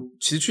来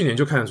其实去年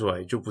就看得出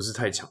来就不是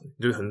太强，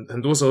就是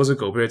很多时候是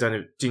狗贝尔在那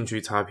禁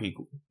区擦屁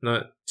股。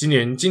那今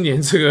年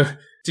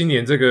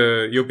这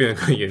个又变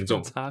得更严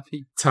重，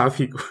擦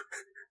屁股。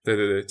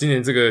对，今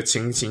年这个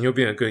情形又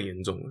变得更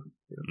严重了。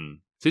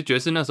其实爵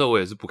士那时候我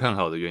也是不看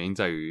好的原因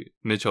在于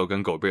Mitchell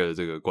跟狗贝尔的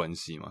这个关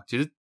系嘛。其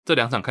实这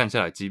2场看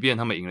下来，即便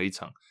他们赢了1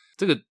场，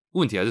这个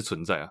问题还是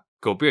存在啊。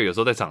狗贝尔有时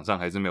候在场上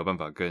还是没有办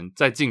法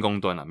在进攻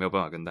端没有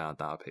办法跟大家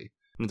搭配。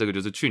那这个就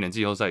是去年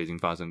季后赛已经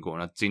发生过，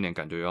那今年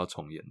感觉又要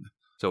重演的。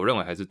所以我认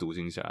为还是独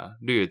行侠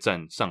略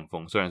占上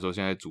风，虽然说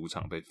现在主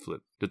场被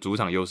flip， 就主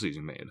场优势已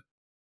经没了。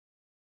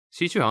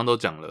西区好像都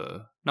讲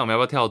了，那我们要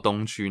不要跳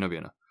东区那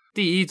边呢？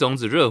第一种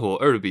子热火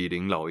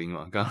2-0老鹰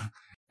嘛，刚刚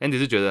Andy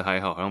是觉得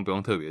还好，好像不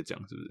用特别讲，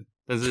是不是？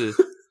但是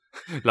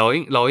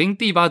老鹰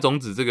第8种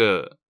子这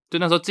个，就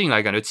那时候进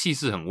来感觉气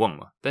势很旺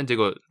嘛，但结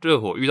果热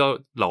火遇到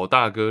老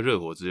大哥热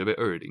火直接被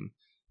2-0，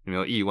你没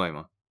有意外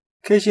吗？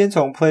可以先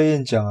从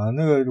play-in 讲啊，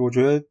那个我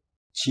觉得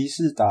骑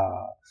士打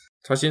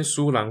他先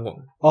输篮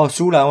网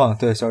输篮网，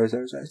对 sorry，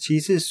 骑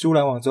士输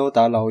篮网之后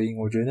打老鹰，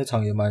我觉得那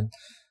场也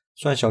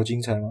算小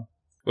精彩吗？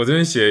我这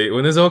边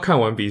我那时候看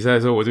完比赛的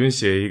时候，我这边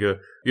写一个，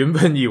原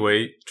本以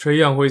为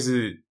Trae Young 会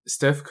是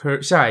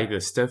下一个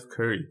Steph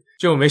Curry，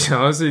 结果没想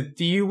到是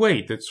第一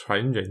位的传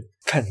人。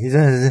看你真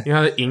的是，因为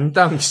他的淫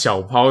荡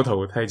小抛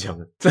投太强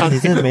了，你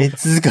真的没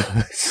资格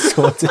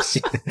说这些。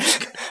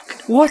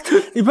What？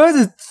 你不要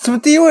是什么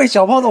第一位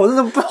小抛投，我真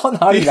的不知道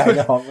哪里来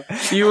的，好吗？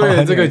第一位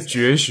的这个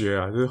绝学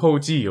啊，就是后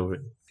继有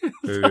人。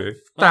对，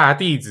大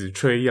弟子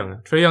Trae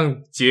Young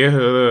结合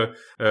了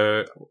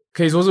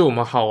可以说是我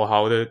们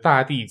好的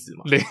大弟子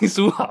嘛，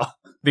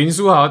林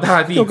书豪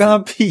大弟子，又跟他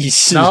屁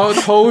事。然后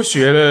偷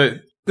学了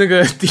那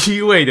个第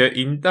一位的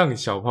淫荡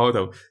小抛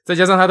投，再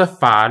加上他的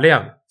发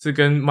量是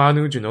跟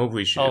Manu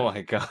Ginobili 学的。Oh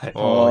my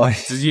god！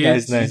 直接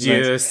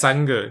了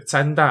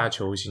3大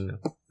球星了。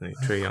对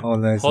，Trae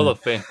Young Hall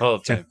of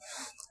Fame，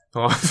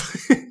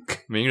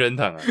 名人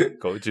堂啊，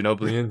狗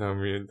Ginobili 名人堂。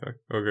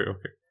OK，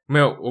 没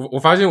有，我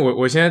发现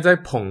我现在在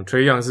捧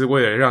Trae Young 是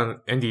为了让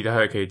Andy 待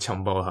会可以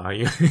强暴他，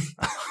因为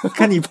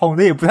看你捧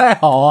的也不太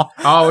好啊。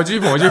好，我继续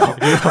捧。不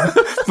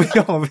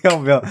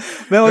用，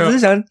没有，我只是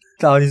想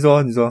你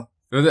说。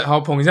好，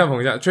捧一下。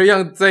Trae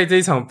Young 在这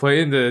一场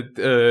play-in 的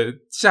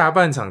下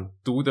半场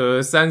独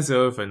得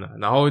32分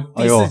然后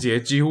第4节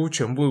几乎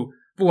全部，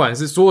不管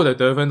是所有的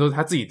得分都是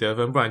他自己得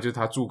分，不然就是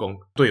他助攻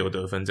队友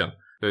得分这样。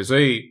对，所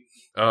以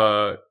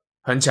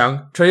很强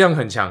 ，Trae Young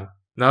很强。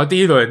然后第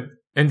一轮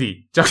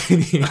Andy 交给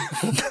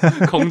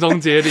你，空中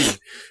接力。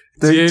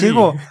对，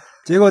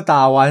结果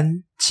打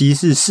完骑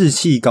士士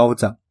气高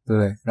涨，对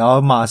不对？然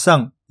后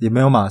也没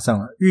有马上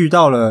了，遇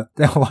到了，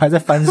我还在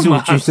翻数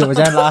据，所以我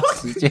现在拉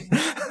时间。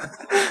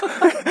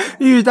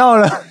遇到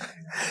了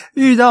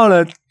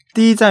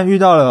第一站遇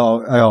到了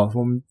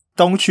我们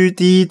东区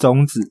第一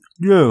种子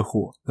热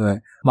火，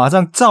对，马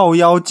上照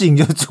妖镜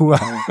就出来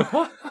了。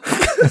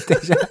等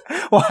一下，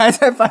我还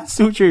在翻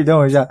数据，等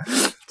我一下。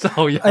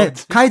照妖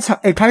镜，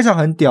开场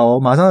很屌哦，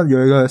马上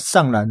有一个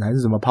上篮还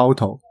是什么抛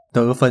投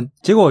得分，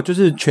结果就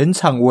是全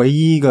场唯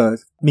一一个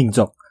命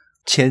中，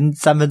前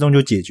3分钟就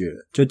解决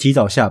了，就提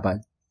早下班。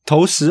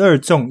投12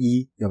中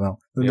1，有没有？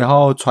然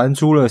后传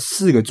出了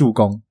4个助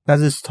攻，但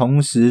是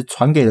同时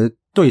传给了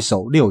对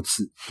手6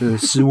次，就是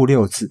失误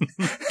6次。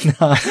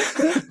那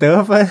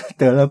得分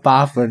得了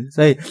8分，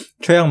所以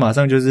Trae Young马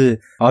上就是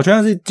Trae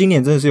Young是今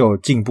年真的是有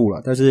进步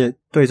了，但是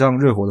对上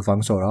热火的防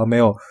守，然后没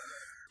有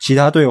其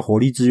他队友火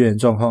力支援的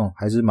状况，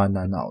还是蛮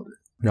难熬的。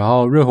然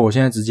后热火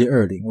现在直接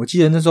2-0，我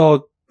记得那时候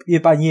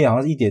半夜好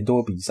像是1点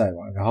多比赛嘛，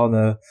然后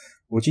呢，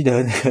我记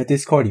得那个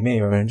Discord 里面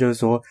有人就是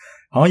说。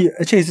好像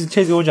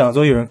Chase 我讲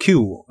说有人 cue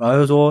我，然后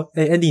就说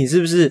Andy 你是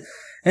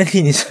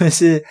不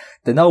是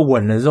等到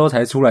稳了之后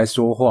才出来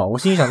说话？我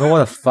心里想说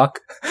What the fuck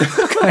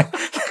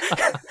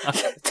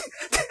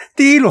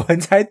第一轮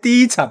才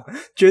第一场，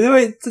绝对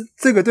会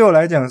这个对我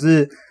来讲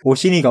是我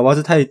心里搞不好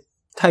是太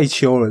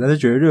秋了，但是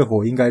觉得热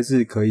火应该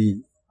是可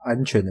以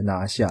安全的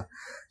拿下，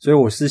所以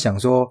我是想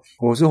说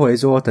我是回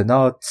说等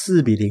到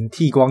4-0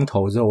剃光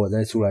头之后我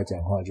再出来讲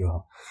话就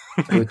好，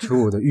就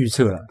我的预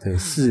测啦，对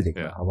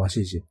4-0好不好？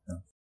谢谢。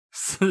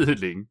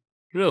4-0，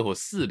热火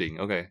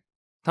4-0 ，OK。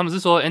他们是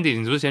说 Andy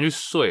你是不是先去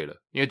睡了，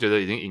因为觉得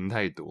已经赢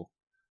太多。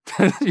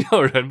但是也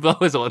有人不知道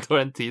为什么突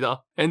然提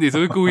到 Andy 是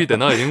不是故意等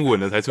到已经稳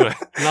了才出来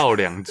唠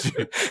2句。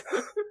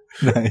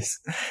Nice。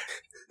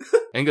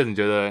Angus 你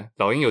觉得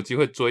老鹰有机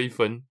会追1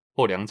分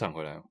或2场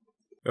回来吗？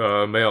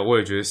没有，我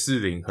也觉得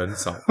4-0很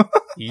少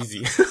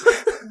，easy。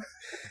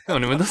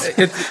你们都是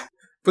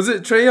不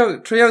是 Trae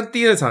Young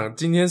第2场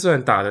今天虽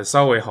然打的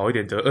稍微好一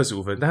点，得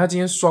25分，但他今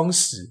天双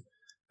10，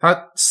他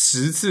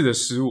10次的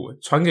失误，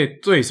传给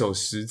对手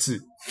10次，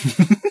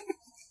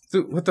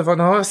这 what the fuck，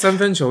 然后3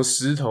分球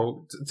10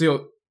投只有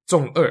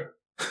中2，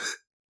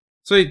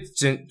所以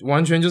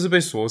完全就是被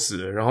锁死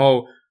了。然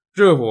后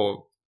热火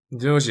你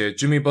就写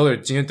Jimmy Butler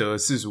今天得了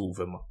45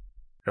分嘛，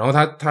然后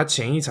他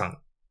前一场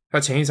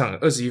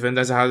21分，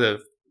但是他的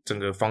整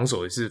个防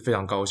守也是非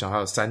常高效，还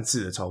有3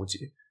次的抄截。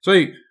所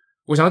以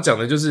我想讲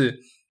的就是，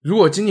如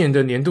果今年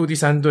的年度第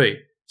3队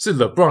是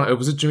LeBron 而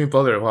不是 Jimmy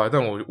Butler 的话，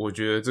但我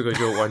觉得这个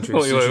就完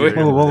全失去了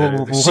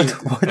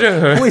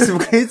任何为什么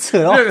可以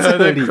扯到任何的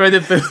这里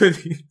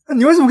credibility？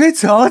 你为什么可以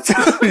扯到这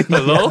里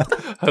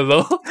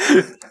？Hello，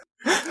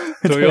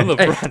 怎么有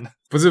LeBron？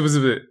不是，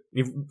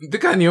你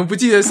看你们不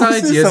记得上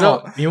一集的时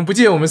候，你们不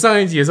记得我们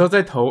上一集的时候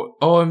在投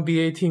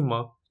All-NBA Team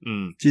吗？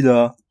记得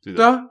啊，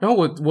对啊。然后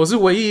我是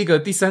唯一一个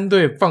第3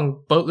队放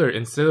Butler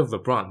instead of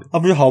LeBron 的，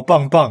不是好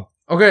棒棒。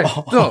OK，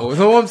 对，我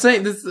说 I'm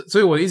saying this，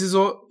 所以我的意思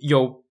说，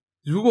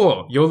如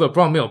果有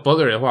LeBron 没有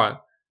Butler 的话，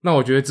那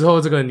我觉得之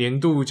后这个年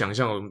度奖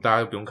项我们大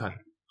家都不用看，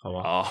好吧？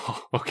哦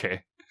 ，OK，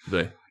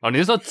 对，你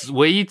是说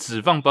唯一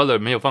只放 Butler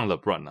没有放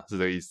LeBron 啊？是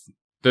这个意思？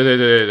对，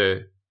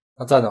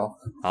赞哦，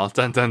好，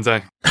赞。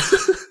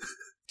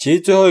其实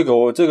最后一个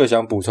我这个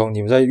想补充，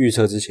你们在预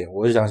测之前，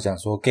我就想讲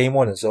说 Game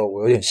 1的时候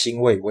我有点欣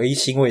慰，唯一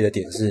欣慰的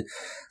点是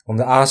我们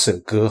的阿舍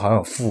哥好像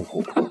有复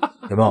活，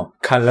有没有？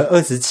砍了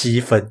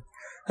27分。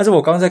但是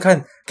我刚刚在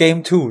看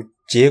Game 2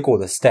结果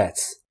的 stats，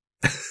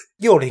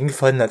 又0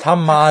分了，他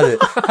妈的！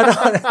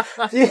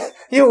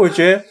因为我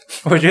觉得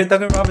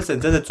Duncan Robinson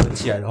真的准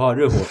起来的话，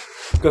热火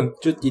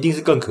就一定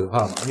是更可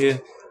怕嘛，因为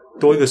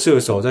多一个射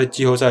手在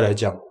季后赛来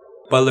讲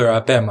 ，Butler 啊、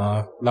Bam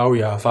啊、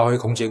Lowry 啊，发挥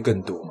空间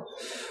更多嘛。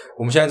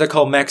我们现在在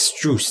靠 Max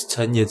Strus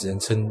撑，也只能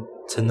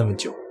撑那么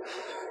久，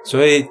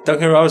所以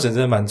Duncan Robinson 真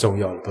的蛮重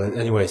要的。But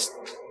anyways，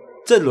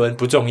 这轮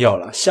不重要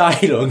了，下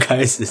一轮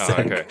开始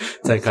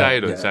再看。下一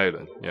轮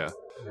 ，Yeah。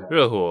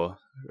热火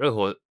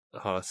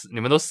好了，你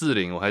们都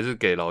4-0，我还是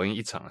给老鹰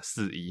1场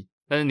4-1。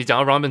但是你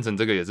讲到 Robinson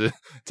这个也是，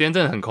今天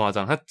真的很夸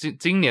张，他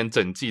今年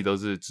整季都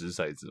是掷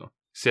骰子嘛，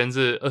先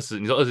是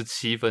你说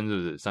27分是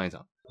不是上一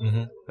场？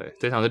对，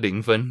这场是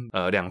0分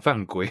，2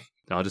犯规，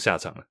然后就下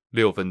场了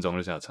，6分钟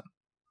就下场。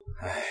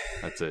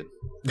那真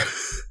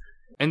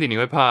，Andy 你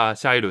会怕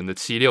下一轮的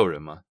7-6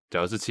人吗？假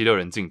如是7-6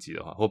人晋级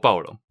的话，或暴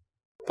龙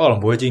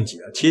不会晋级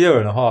啊。7-6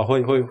人的话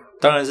会，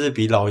当然是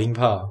比老鹰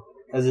怕。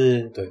但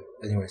是对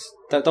 ，anyways，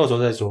 但到时候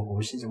再说。我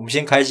们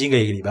先开心个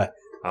1个礼拜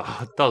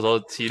啊，到时候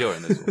7-6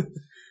人再说。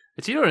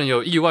7-6人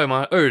有意外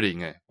吗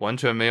？2-0完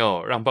全没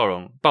有让暴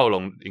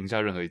龙赢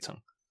下任何一场。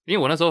因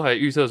为我那时候还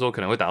预测说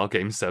可能会打到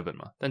Game 7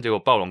嘛，但结果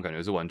暴龙感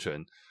觉是完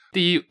全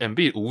第一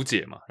Embiid 无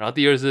解嘛，然后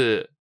第二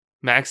是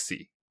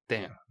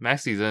Maxey，Damn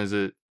Maxey 真的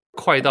是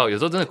快到有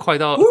时候真的快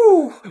到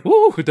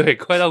对，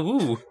快到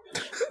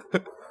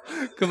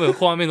根本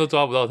画面都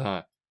抓不到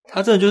他。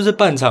他真的就是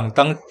半场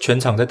当全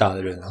场在打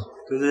的人啊，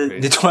就是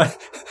你突然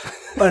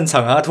半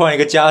场啊，突然一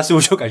个加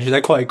速就感觉在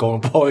快攻了，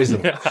不知道为什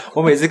么。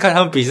我每次看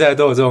他们比赛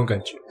都有这种感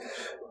觉。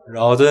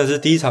然后真的是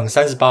第一场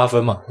38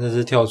分嘛，真的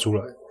是跳出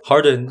来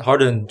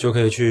 ，Harden 就可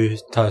以去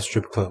他的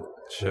strip club。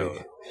是，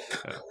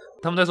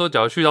他们在说，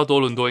假如去到多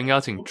伦多，应该要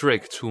请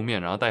Drake 出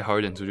面，然后带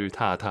Harden 出去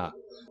踏，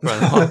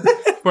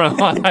不然的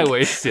话太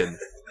危险，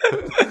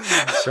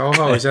消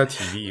耗一下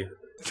体力。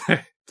对，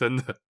真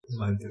的。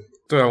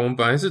对啊，我们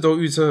本来是都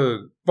预测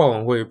暴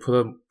龙会 put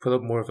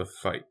up more of a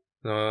fight。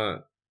那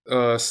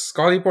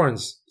Scotty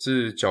Barnes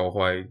是脚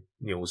踝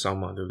扭伤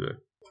嘛，对不对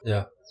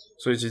 ？Yeah。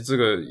所以其实这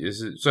个也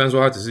是，虽然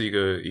说他只是一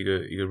个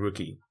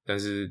rookie， 但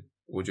是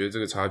我觉得这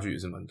个差距也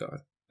是蛮大的。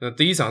那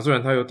第一场虽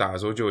然他有打的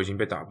时候就已经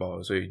被打爆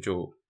了，所以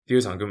就第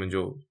二场根本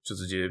就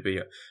直接被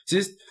压。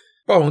其实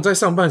暴龙在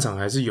上半场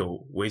还是有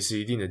维持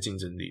一定的竞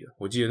争力的，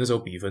我记得那时候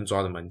比分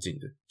抓得蛮近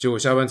的，结果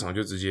下半场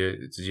就直接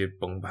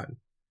崩盘。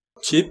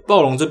其实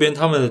暴龙这边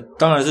他们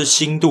当然是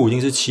新度已经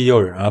是7-6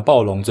人啊，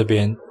暴龙这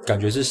边感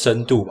觉是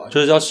深度吧，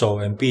就是要守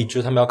Embiid， 就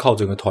是他们要靠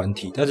整个团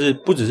体。但是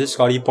不只是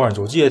Scotty Barnes，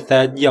 我记得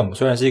Thad Young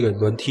虽然是一个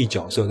轮替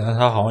角色，但是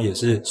他好像也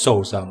是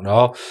受伤。然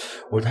后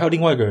还有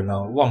另外一个人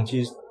呢，忘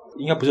记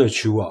应该不是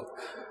Chu啊，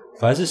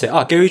反正是谁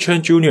啊 ？Gary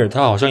Trent Jr.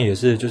 他好像也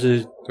是就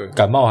是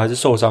感冒还是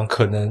受伤，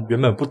可能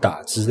原本不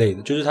打之类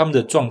的，就是他们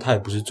的状态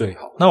不是最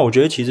好。那我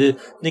觉得其实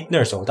Nick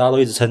Nurse 大家都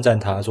一直称赞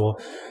他说，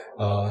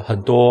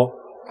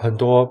很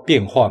多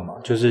变换嘛，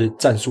就是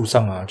战术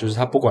上啊，就是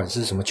他不管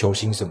是什么球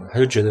星什么，他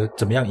就觉得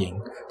怎么样赢，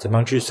怎么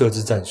样去设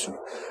置战术，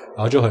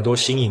然后就很多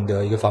新颖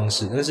的一个方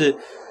式。但是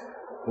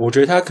我觉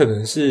得他可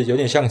能是有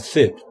点像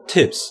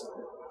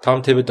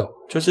Tom Thibodeau，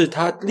 就是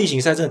他例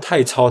行赛真的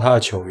太超他的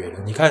球员了。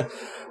你看，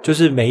就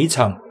是每一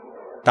场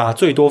打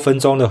最多分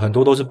钟的很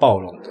多都是暴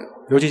龙的，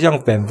尤其像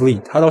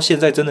VanVleet， 他到现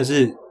在真的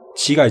是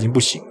膝盖已经不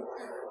行了，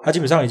他基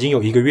本上已经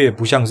有1个月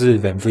不像是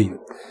VanVleet 了，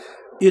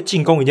因为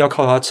进攻一定要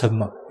靠他撑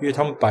嘛，因为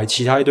他们摆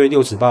其他一堆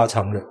6尺8的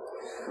长人，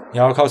你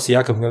要靠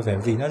Siakam 跟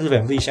VanVleet， 但是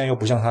VanVleet 现在又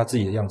不像他自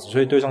己的样子，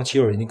所以对上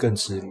76人一定更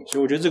吃力。所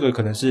以我觉得这个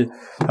可能是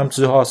他们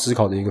之后要思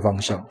考的一个方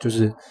向，就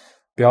是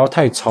不要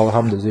太超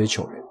他们的这些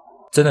球员，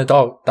真的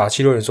到打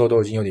76人的时候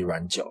都已经有点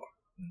软脚了。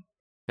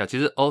其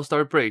实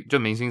All-Star Break 就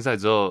明星赛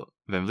之后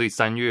 ，VanVleet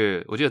 3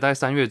月，我记得大概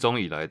3月中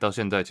以来到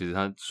现在，其实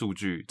他数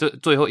据这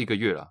最后1个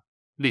月啦，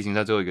例行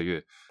赛最后1个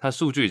月，他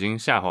数据已经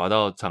下滑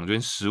到场均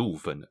15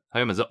分了。他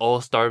原本是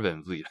All-Star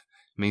VanVleet，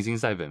 明星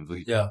赛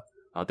VanVleet， 然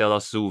后掉到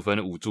15分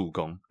5助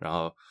攻，然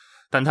后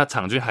但他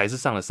场均还是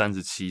上了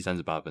37、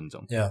38分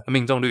钟，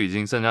命中率已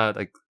经剩下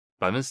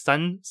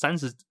32、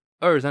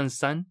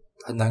33，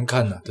很难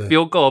看的，对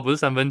 ，field goal 不是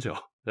3分球，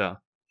对啊，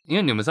因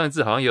为你们上一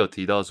次好像也有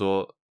提到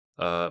说。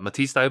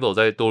Matisse Thybulle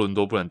在多伦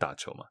多不能打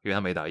球嘛，因为他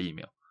没打疫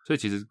苗，所以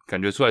其实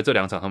感觉出来这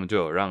2场他们就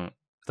有让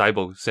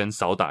Thybulle 先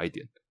少打一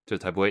点，就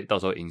才不会到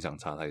时候影响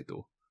差太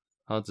多。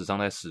他只上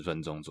在10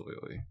分钟左右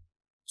而已。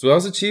主要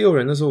是76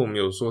人那时候我们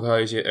有说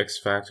他一些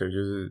X factor，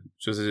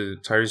 就是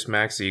Tyrese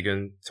Maxey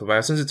跟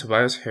Tobias， 甚至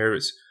Tobias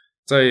Harris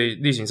在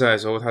例行赛的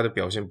时候他的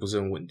表现不是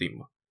很稳定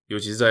嘛，尤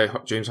其是在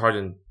James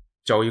Harden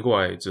交易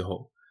过来之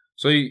后，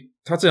所以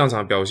他这2场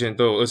的表现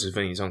都有20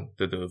分以上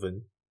的得分，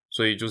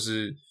所以就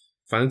是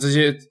反正这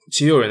些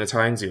76人的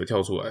差因子有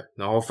跳出来，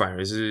然后反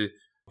而是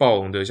爆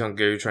红的，像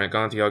Gary Trent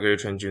刚刚提到 Gary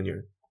Trent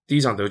Jr. 第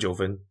1场得9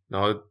分，然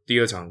后第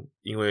2场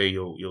因为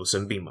有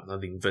生病嘛，那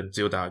0分，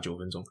只有打了9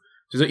分钟，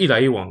就是一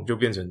来一往就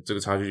变成这个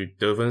差距，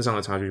得分上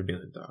的差距就变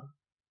得很大。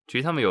其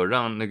实他们有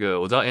让那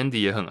个我知道 Andy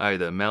也很爱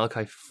的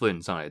Malachi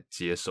Flynn 上来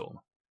接手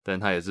嘛，但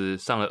他也是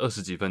上了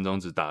20几分钟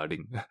只打了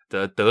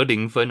得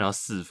0分，然后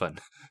4犯，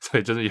所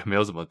以就是也没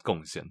有什么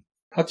贡献。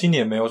他今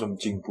年没有什么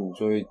进步，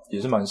所以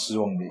也是蛮失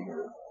望的一个人。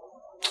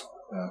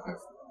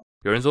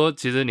有人说，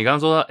其实你刚刚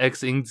说到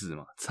X 因子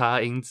嘛，差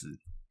因子。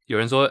有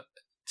人说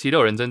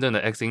76人真正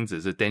的 X 因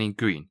子是 Danny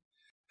Green，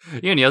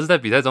 因为你要是在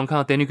比赛中看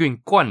到 Danny Green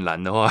灌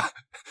篮的话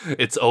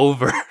，it's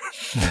over 。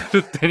就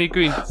Danny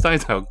Green 上一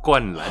场有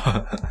灌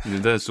篮，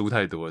你真的输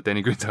太多了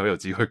 ，Danny Green 才会有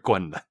机会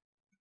灌篮。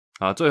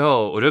啊，最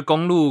后我觉得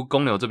公鹿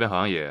公牛这边好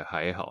像也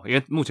还好，因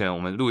为目前我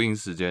们录音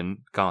时间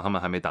刚好他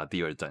们还没打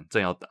第2战，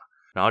正要打。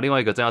然后另外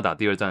一个正要打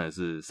第2战的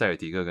是塞尔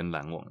提克跟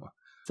篮网嘛，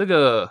这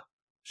个。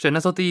选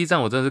那时候第1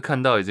战我真的是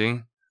看到已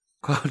经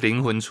快要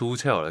灵魂出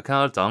窍了，看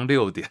到早上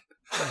6点，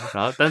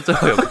然后但最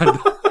后有看到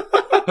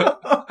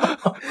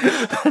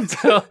但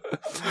最后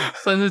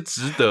算是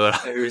值得啦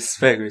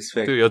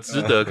respect 对，有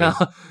值得看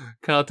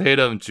到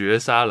Tatum 绝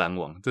杀篮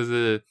网，这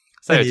是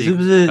塞尔提克，你是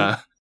不是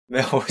没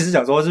有，我是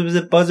想说是不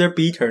是 buzzer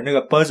beater 那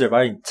个 buzzer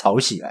把你吵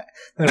起来，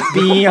那个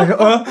哔啊说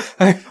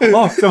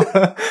怎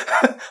么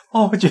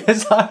了绝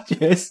杀，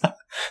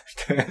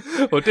对，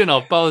我电脑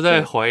抱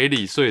在怀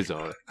里睡着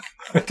了。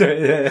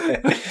对，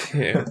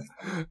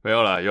没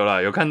有啦，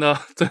有看到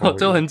最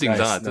后很紧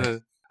张啊，真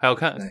的还有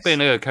看被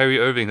那个 Kyrie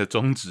Irving 的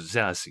中指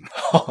吓醒，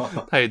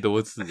太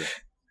多次了。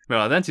没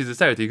有啦，但其实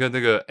塞尔提克那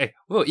个，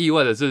我有意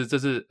外的是，这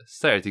是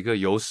塞尔提克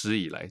有史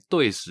以来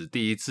队史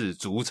第1次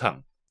主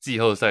场季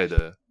后赛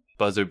的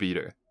buzzer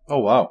beater。哦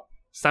哇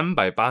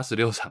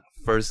386场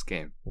first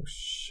game。Oh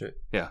shit，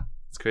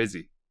 yeah，it's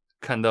crazy，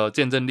 看到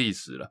见证历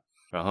史了。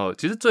然后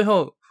其实最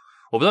后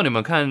我不知道你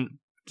们看，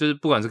就是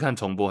不管是看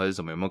重播还是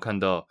什么，有没有看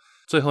到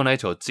最后那一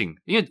球进？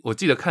因为我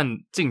记得看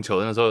进球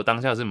的那时候，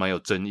当下是蛮有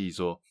争议，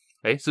说，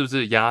是不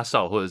是压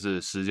哨或者是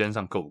时间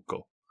上够不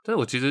够？但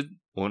是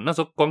我那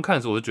时候光看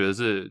的时候，我就觉得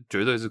是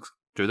绝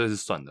对是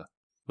算的，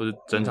或者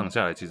整场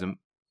下来，其实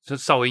这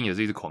哨音也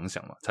是一直狂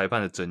响嘛，裁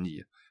判的争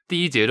议，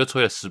第1节就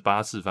吹了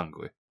18次犯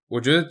规。我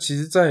觉得其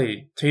实，在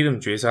Tatum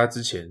绝杀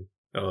之前，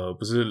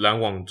不是篮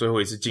网最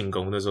后一次进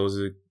攻，那时候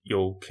是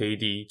由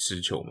KD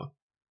持球嘛？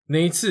那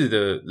一次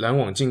的篮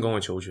网进攻的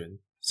球权，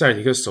塞尔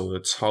提克守的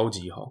超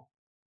级好，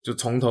就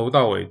从头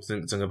到尾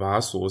整个把他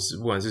锁死，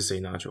不管是谁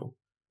拿球，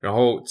然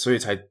后所以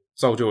才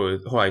造就了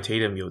后来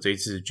Tatum 有这一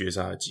次绝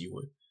杀的机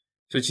会。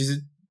所以其实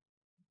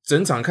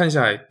整场看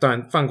下来，当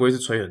然犯规是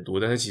吹很多，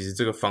但是其实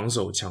这个防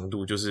守强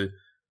度就是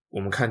我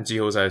们看季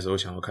后赛的时候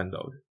想要看到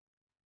的，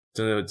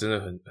真的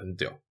很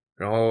屌。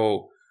然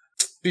后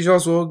必须要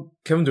说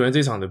Kevin Durant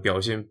这场的表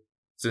现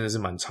真的是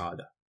蛮差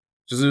的，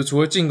就是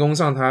除了进攻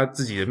上他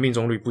自己的命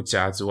中率不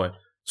佳之外，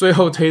最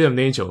后 Tatum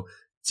那一球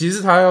其实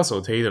是他要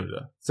守 Tatum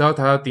的，知道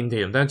他要盯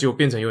Tatum， 但结果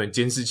变成有点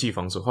监视器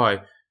防守。后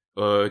来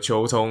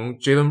球从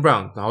Jaylen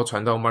Brown 然后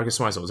传到 Marcus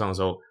Smart 手上的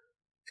时候，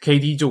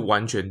 KD 就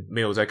完全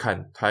没有在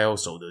看他要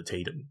守的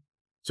Tatum，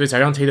 所以才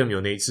让 Tatum 有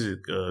那一次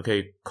可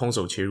以空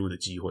手切入的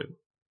机会嘛。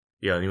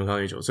Yeah， 你们看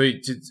到那球，所以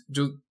就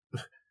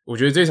我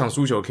觉得这场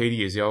输球 KD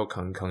也是要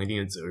扛一定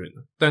的责任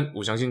的，但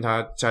我相信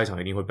他下一场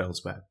一定会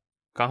bounce back。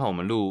刚好我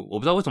们录，我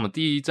不知道为什么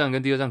第一站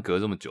跟第二站隔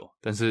这么久，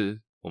但是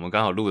我们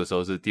刚好录的时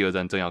候是第二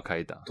站正要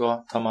开打。对啊，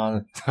他妈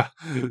的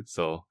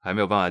，so 还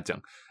没有办法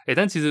讲。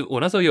但其实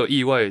我那时候也有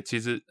意外，其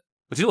实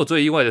我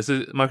最意外的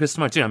是 Marcus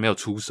Smart 竟然没有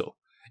出手，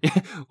因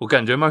为我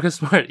感觉 Marcus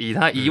Smart 以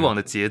他以往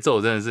的节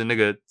奏真的是那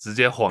个直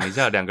接晃一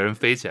下两个人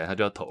飞起来他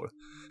就要投了，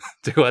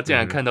结果他竟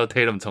然看到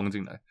Tatum 冲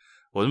进来，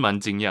我是蛮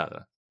惊讶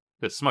的。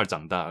对 ，Smart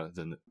长大了，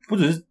真的。不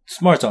只是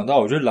Smart 长大，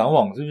我觉得篮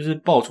网是不是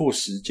报错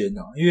时间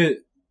啊？因为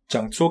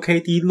讲说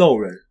KD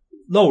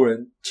漏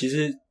人其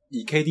实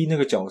以 KD 那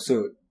个角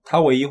色，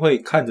他唯一会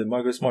看着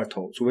Marcus Smart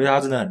投，除非他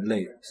真的很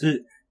累了，是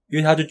因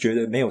为他就觉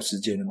得没有时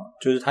间了嘛，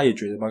就是他也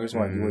觉得 Marcus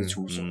Smart 一定会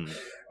出手。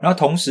然后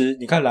同时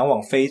你看篮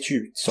网飞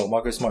去守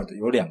Marcus Smart 的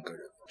有2个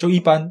人，就一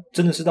般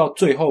真的是到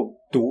最后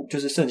就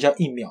是剩下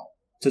1秒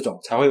这种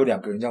才会有2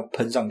个人这样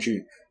喷上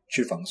去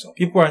防守，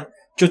因为不然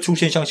就出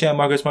现像现在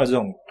Marcus Smart 这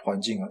种环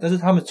境啊。但是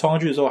他们冲上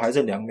去的时候还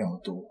剩2秒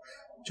多，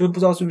就不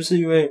知道是不是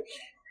因为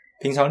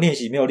平常练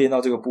习没有练到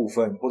这个部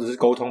分，或者是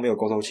沟通没有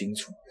沟通清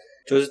楚，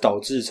就是导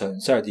致成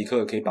塞尔迪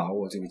克可以把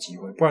握这个机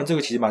会。不然这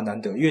个其实蛮难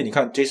得，因为你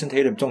看 Jason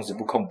Tatum 纵使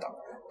不空档，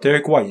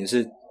 Derek White 也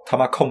是他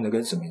妈空的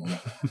跟什么一样，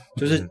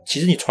就是其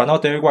实你传到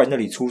Derek White 那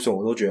里出手，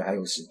我都觉得还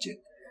有时间。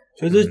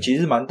所以这其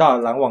实蛮大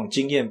的篮网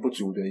经验不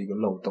足的一个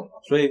漏洞，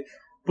所以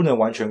不能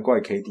完全怪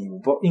KD。 我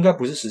不应该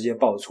不是时间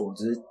报错，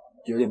只是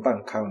有点半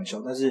开玩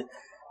笑，但是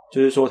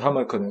就是说他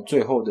们可能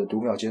最后的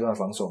读秒阶段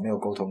防守没有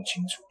沟通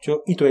清楚，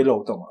就一堆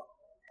漏洞啊。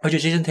而且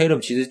Jason Tatum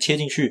其实切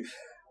进去，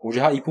我觉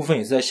得他一部分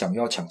也是在想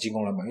要抢进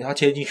攻篮板，因为他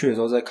切进去的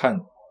时候在看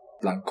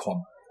篮筐，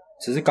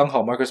只是刚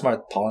好 Marcus Smart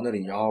跑到那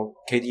里，然后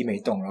KD 没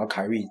动，然后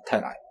凯瑞太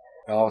矮，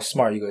然后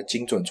Smart 一个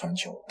精准传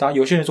球。当然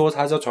有些人说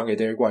他是要传给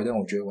Derek White， 但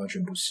我觉得完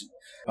全不是。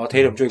然后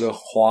Tatum 就一个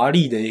华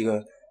丽的一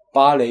个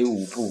芭蕾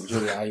舞步，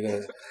就给他一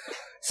个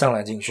上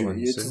篮进去，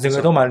整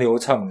个都蛮流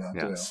畅的，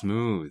对啊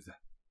 ，smooth。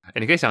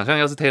你可以想象，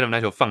要是 Tatum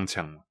那球放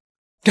枪吗？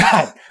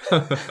干，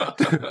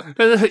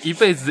但是一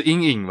辈子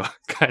阴影吧，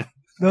干。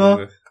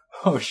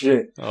Oh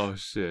shit， oh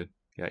shit，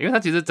 因为他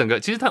其实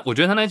我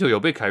觉得他那球有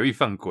被凯瑞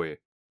犯规，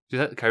就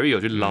是凯瑞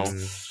有去捞，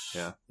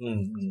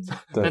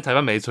对，但裁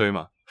判没吹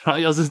嘛。然后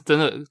要是真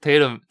的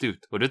Tatum， dude，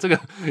 我觉得这个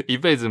一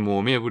辈子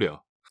抹灭不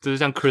了，就是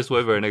像 Chris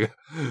Webber 那个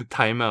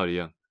timeout 一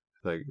样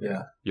 ，like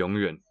永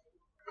远。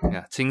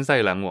青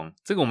赛篮网，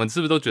这个我们是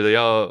不是都觉得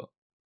要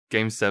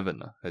Game 7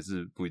啊？还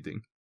是不一定？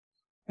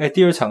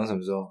第二场什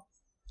么时候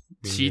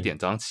？7点，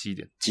早上7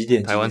点。几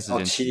点？台湾时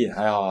间7点，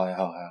还好，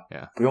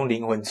不用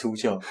灵魂出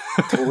窍。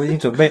我已经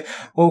准备，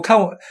我看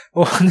我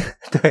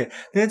对，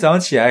那天早上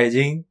起来已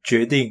经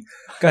决定，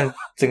干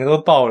整个都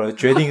爆了，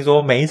决定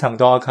说每一场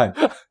都要看，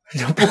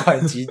就不管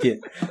几点。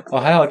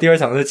还好第二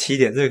场是7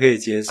点，这个可以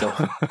接受。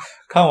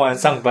看完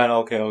上班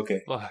OK。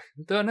哇，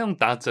对啊，那种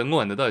打整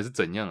晚的到底是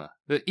怎样啊？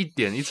就1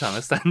点一场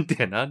，3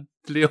点啊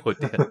，6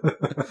点，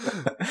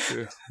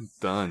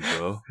当然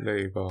都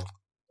累爆。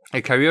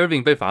Kyrie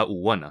Irving 被罚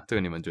5万啊，这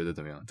个你们觉得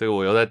怎么样？这个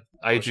我有在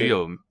IG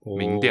有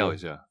民调一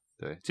下，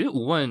对，其实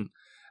5万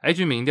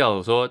IG 民调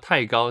有说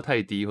太高、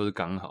太低或是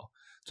刚好，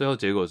最后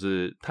结果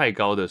是太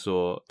高的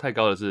说太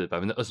高的是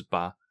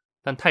 28%，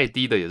 但太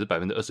低的也是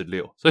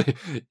 26%， 所以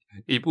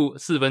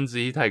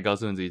1/4太高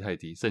，1/4太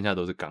低，剩下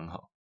都是刚好，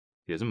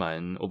也是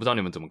蛮，我不知道你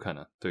们怎么看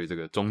啊，对于这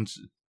个中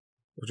值。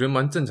我觉得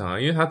蛮正常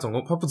的，因为他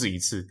不止一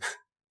次，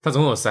他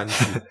总共有3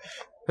次。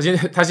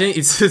他先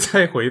一次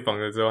在回防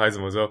的时候还是什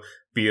么时候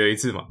比了一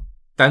次嘛，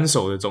单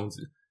手的中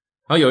指。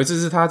然后有一次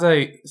是他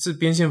是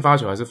边线发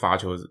球还是罚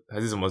球还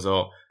是什么时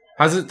候，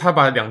他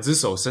把2只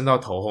手伸到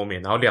头后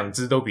面，然后2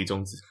只都比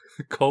中指，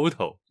抠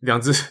头2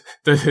只，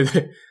对。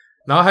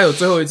然后还有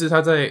最后一次，他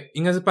在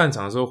应该是半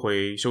场的时候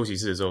回休息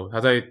室的时候，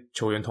他在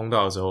球员通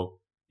道的时候，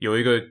有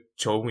一个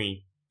球迷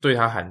对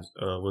他喊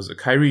was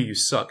Kyrie you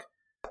suck，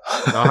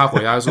 然后他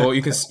回答说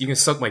you can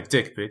suck my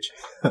dick bitch，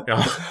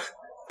 然后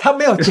他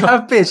没有加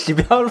bitch，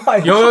 你不要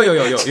乱。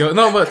有，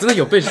那不真的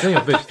有 bitch， 真的有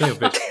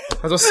bitch。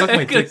他说 suck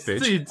my dick bitch，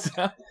 自己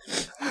加，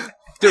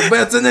就不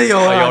要真的有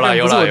啊，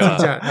有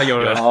啦，他有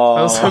了，他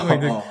说 suck my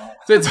dick，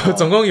 所以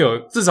总共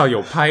至少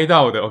有拍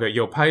到的 ，OK，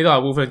 有拍到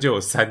的部分就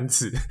有3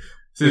次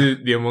是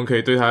联盟可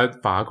以对他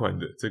罚款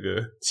的这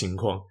个情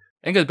况。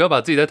Angus 不要把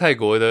自己在泰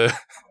国的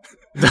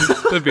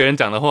对别人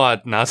讲的话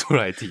拿出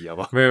来提，好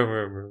不好？没有，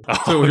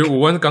所以我觉得5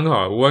万刚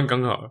好，5万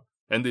刚好。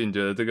Andy， 你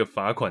觉得这个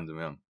罚款怎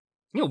么样？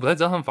因为我不太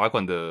知道他们罚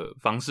款的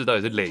方式到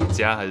底是累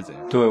加还是怎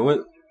样。对，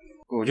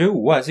我觉得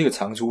5万是一个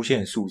常出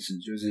现的数字，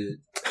就是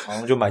好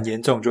像就蛮严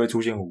重，就会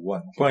出现5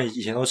万，不然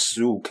以前都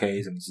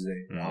 15K 什么之类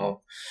的，然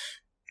后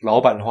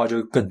老板的话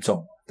就更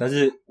重。但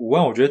是5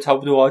万我觉得差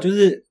不多啊，就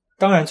是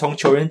当然从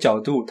球员角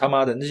度，他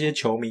妈的那些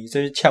球迷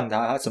这些呛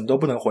他什么都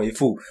不能回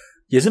复，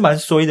也是蛮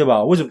衰的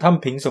吧？为什么他们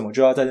凭什么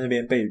就要在那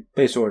边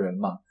被所有人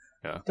骂？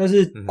但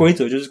是规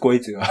则就是规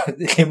则啊，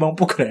联盟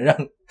不可能让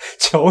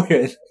球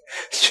员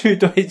去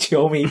对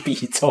球迷比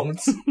中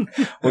指。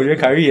我觉得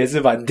凯瑞也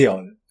是蛮屌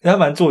的，他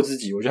蛮做自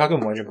己，我觉得他根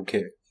本完全不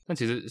care。但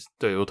其实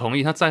对我同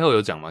意，他赛后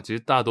有讲嘛，其实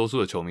大多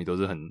数的球迷都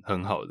是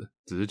很好的，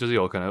只是就是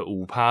有可能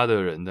 5%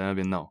 的人在那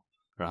边闹，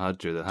然后他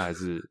觉得他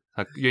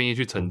愿意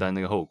去承担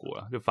那个后果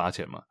啦，就罚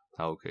钱嘛，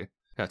他 OK。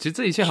其实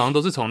这一切好像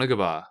都是从那个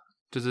吧，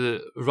就是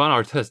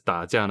Ron Artest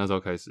打架那时候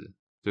开始，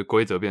就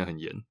规则变得很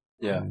严。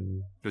Yeah，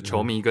 就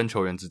球迷跟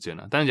球员之间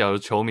但是假如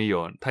球迷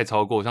有太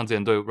超过，像之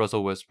前对 Russell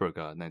Westbrook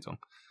啊那种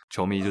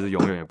球迷，就是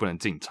永远也不能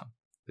进场，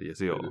也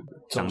是有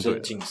相对的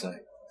竞赛。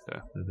对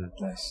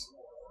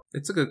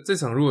，nice。这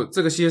场如果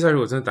这个系列赛如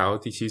果真的打到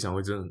第7场，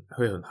会真的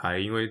会很嗨，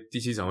因为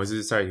第7场会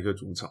是塞尔提克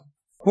主场。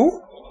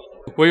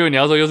我以为你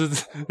要说又是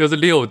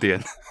6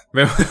点，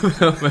没有，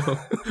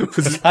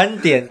不是3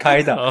点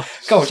开打哦。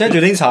看，我现在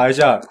决定查一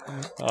下，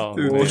哦，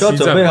我需要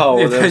准备好我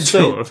也太的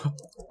睡久，了吧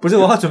不是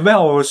我要准备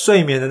好我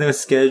睡眠的那个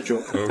schedule。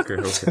 ？OK，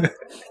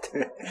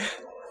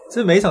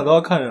 这每一场都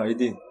要看啊，一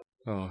定。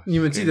哦，你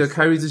们记得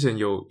凯瑞之前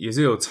也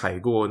是有踩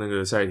过那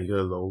个塞尔提克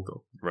的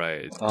logo，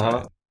 right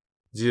啊，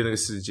你记得那个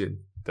事件？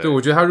对对，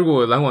我觉得他如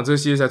果篮网这个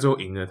系列赛最后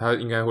赢了，他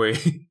应该会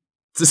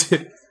直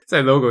接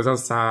在 logo 上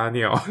撒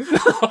尿，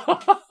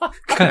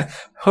看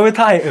会不会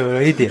太恶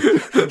了一点？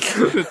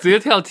直接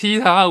跳踢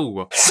踏舞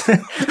啊！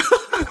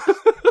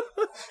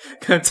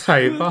看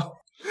踩爆，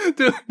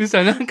对，你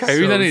想象凯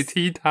瑞在那里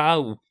踢踏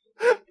舞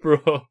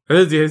 ，bro，还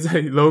是直接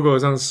在 logo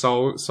上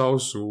烧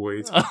熟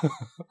围场，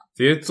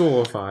直接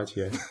做法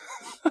起来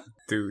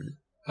，dude，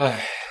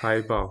唉，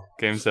嗨爆！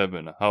 Game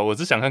 7了，好，我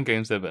只想看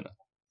Game 7了。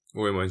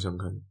我也蛮想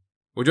看的。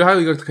我觉得还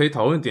有一个可以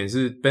讨论的点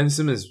是 Ben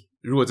Simmons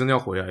如果真的要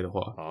回来的话，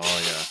哦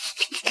呀，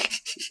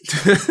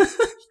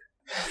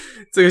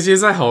这个系列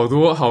赛好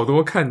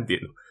多看点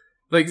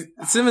，like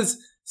Simmons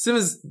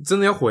真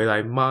的要回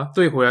来吗？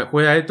对，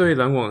回来对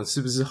篮网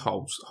是不是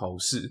好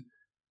事？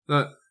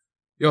那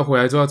要回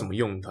来之后要怎么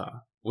用他？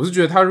我是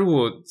觉得他如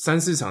果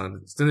3-4场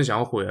真的想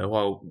要回来的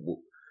话，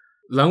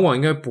篮网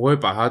应该不会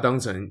把他当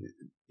成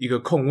一个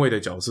控卫的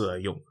角色来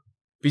用，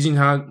毕竟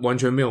他完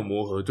全没有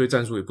磨合，对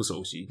战术也不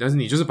熟悉。但是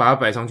你就是把他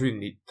摆上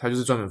去，他就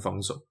是专门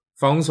防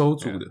守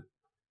组的，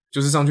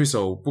就是上去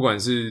守，不管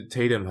是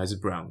Tatum 还是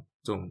Brown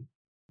这种。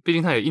毕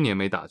竟他也1年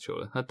没打球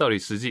了，他到底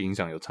实际影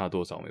响有差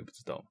多少，我也不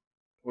知道。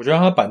我觉得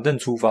让他板凳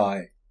出发，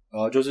然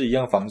后就是一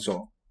样防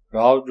守，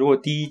然后如果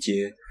第一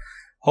节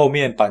后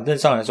面板凳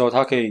上来的时候，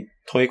他可以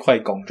推快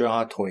攻，就让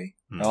他推，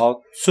然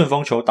后顺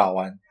风球打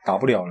完打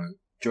不了了，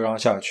就让他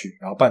下去，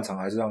然后半场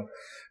还是让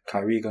凯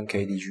瑞跟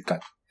KD 去干。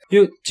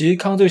因为其实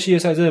看到这个系列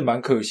赛真的蛮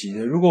可惜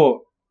的，如果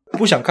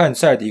不想看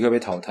塞尔迪克被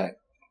淘汰，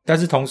但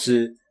是同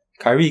时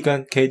凯瑞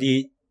跟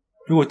KD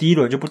如果第一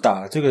轮就不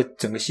打，这个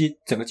整个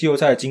季后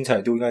赛的精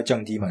彩度应该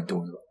降低蛮多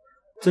的吧。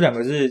这两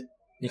个是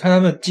你看他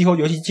们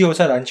尤其季后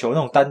赛篮球那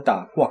种单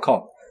打，哇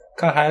靠，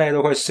看 highlight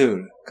都快射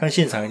了，看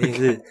现场一定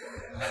是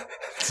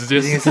直接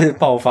一定是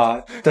爆发，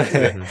对，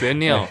直接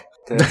尿。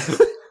对，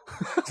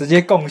直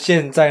接贡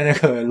献在那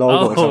个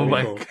logo 上 Oh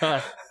面。 my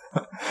god！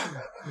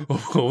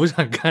 我不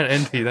想看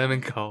Andy 在那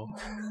边敲。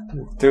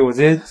对，我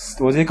直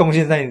接贡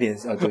献在你脸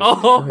上。对，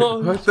哦，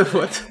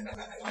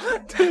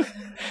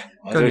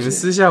看你们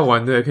私下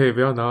玩的，可以不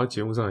要拿到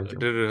节目上来讲。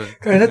对对对，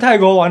可能在泰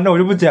国玩的我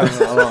就不讲了，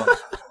好不好？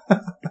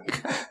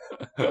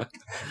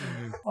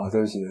啊，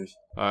对不起。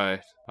哎，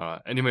好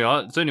了，你们有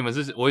要，所以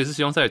我也是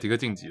希望塞尔提克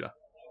晋级了。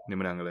你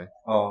们两个嘞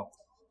哦，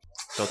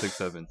 ？Celtics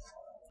 7，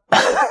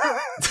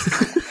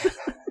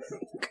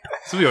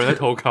是不是有人在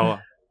偷敲啊？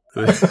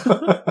对，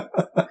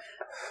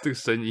这个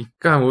声音。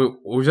干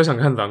我比较想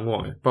看篮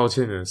网，抱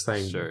歉的赛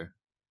赢。Sure，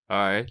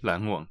哎，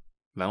篮网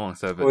我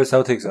 7。是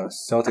Celtics 啊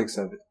 ，Celtics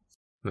 7。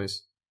Nice。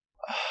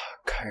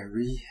凯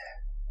瑞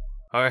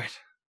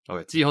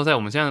Alright，OK， 季后赛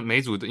我们现在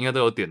每组应该都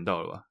有点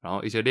到了吧？然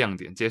后一些亮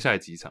点，接下来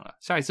几场啊？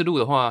下一次录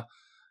的话，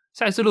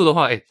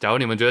假如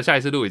你们觉得下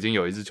一次录已经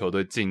有一支球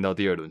队进到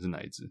第2轮是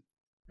哪一支？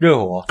热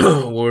火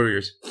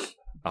Warriors。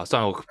啊，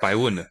算了，我白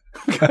问了，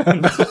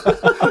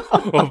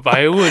我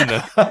白问了，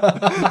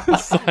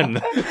算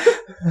了，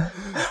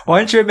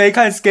完全没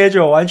看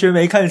schedule， 完全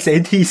没看谁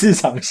第4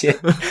场先，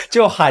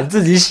就喊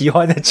自己喜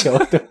欢的球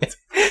队。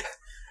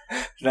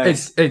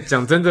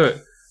讲真的，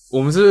我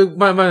们是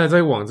慢慢的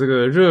在往这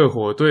个热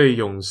火对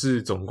勇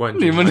士总冠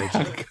军。你们两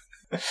个，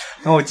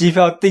那我机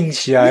票订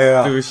起来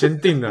了啦。对，先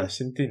定了。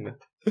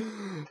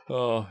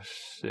哦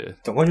，shit，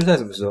总冠军赛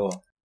什么时候？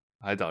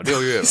还早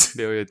，6月吧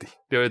，6月底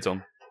，6月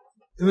中。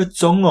因为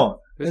中哦，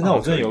非常那我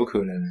真的有可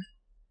能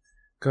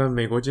看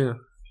美国见了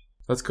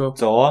 ，Let's go。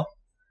走啊！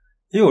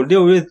因为我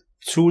6月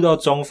初到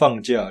中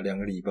放假2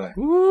个礼拜，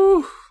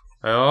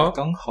哎呦，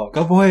刚好，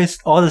该不会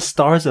all the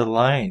stars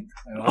align？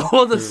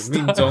我的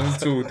命中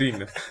注定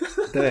了。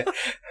对，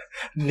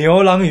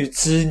牛郎与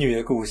织女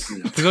的故事。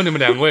你说你们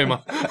两位吗？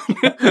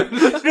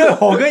热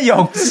火跟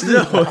勇士，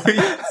好，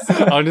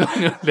你说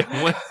你们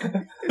两位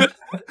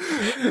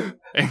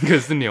，Angus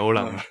是牛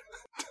郎，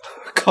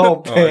靠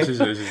背。谢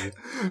谢。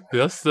比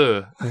较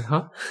色。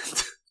哈，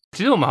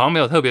其实我们好像没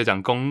有特别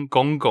讲公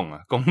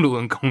啊，公路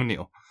跟公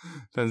牛，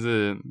但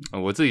是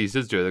我自己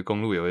是觉得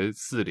公路也会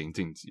40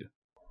晋级了。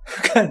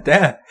看，等一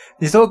下，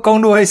你说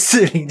公路会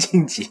40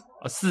晋级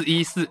啊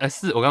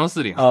，41，我刚刚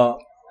40啊？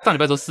上礼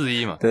拜说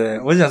41嘛。对，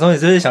我想说你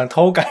是不是想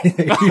偷改你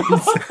的意思？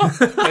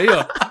没有，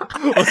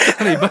我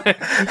上礼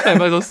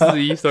拜说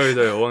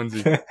41，sorry，我忘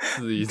记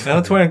41。然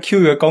后突然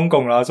Q 个公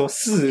公，然后说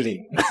40，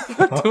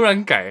突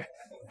然改。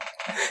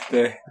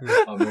对，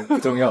好，不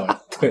重要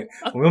了。对，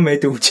我们又没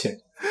赌钱。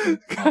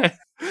看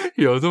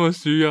有这么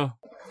需要？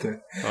对，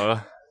好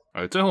了，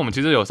最后我们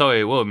其实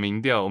我有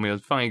民调，我们有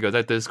放一个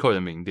在 Discord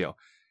的民调，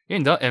因为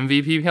你知道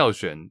MVP 票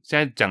选现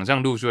在奖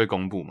项陆续会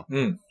公布嘛，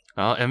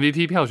然后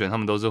MVP 票选他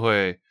们都是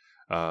会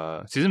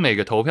其实每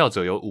个投票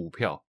者有5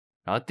票，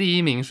然后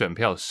第1名选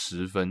票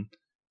10分，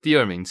第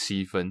2名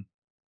7分，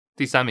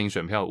第3名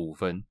选票5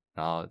分，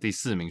然后第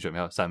4名选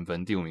票3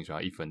分，第5名选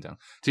票1分这样。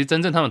其实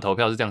真正他们投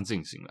票是这样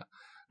进行的。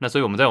那所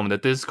以我们在我们的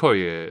Discord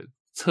也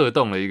策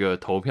动了一个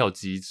投票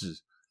机制，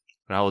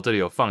然后我这里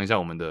有放一下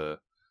我们的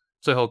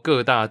最后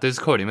各大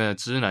Discord 里面的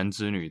知男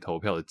知女投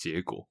票的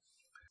结果。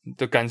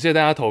就感谢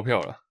大家投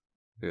票了。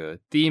这个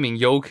第1名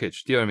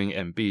Jokic， 第2名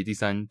Embiid， 第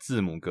3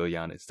字母哥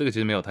Giannis， 这个其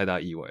实没有太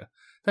大意外了。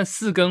但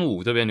4跟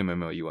5这边你们有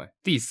没有意外？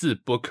第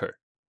4 Booker，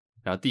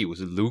 然后第5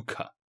是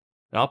Luka，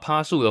 然后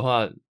趴数的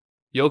话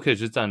Jokic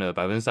是占了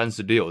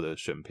 36% 的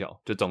选票，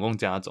就总共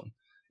加总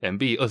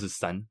Embiid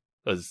 23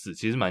 24，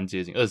其实蛮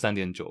接近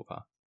 23.9%，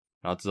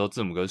 然后之后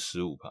字母哥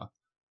 15%。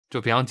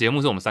 就平常节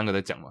目是我们3个在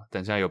讲嘛，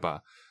但现在有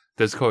把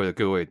Discord 的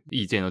各位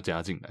意见都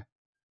加进来。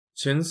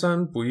前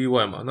3不意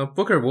外嘛，那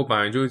Booker 我本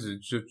来就一直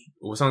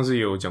我上次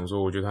也有讲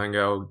说，我觉得他应该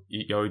要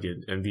一点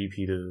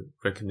MVP 的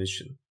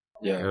recognition，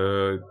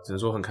 只能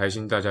说很开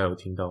心大家有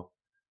听到。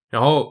然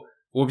后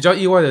我比较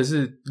意外的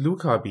是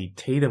Luka 比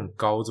Tatum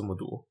高这么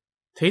多，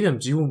 Tatum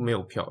几乎没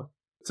有票，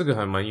这个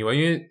还蛮意外，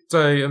因为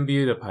在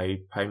NBA 的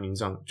排名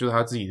上，就是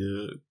他自己的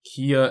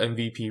Kia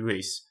MVP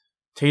race，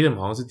 Tatum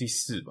好像是第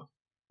4吧。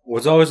我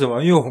知道为什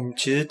么，因为我们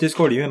其实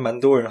Discord 里面蛮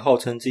多人号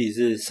称自己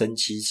是神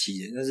奇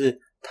奇的，但是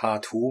塔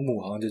图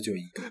姆好像就只有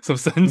一个。什么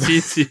神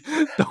奇奇？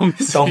东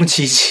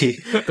奇奇，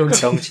东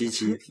奇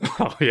奇。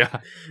好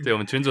呀，对，我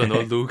们群主很多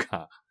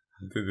Luka。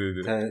对对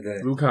对对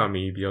 ，Luka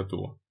迷比较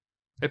多。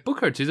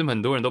Booker 其实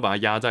很多人都把他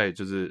压在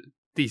就是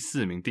第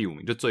4名、第5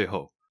名，就最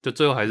后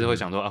还是会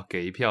想说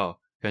给一票，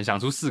可能想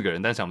出4个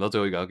人，但想不到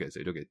最后一个要给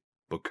谁，就给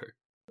Booker。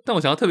但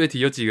我想要特别提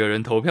有几个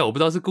人投票，我不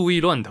知道是故意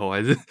乱投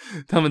还是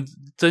他们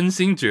真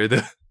心觉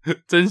得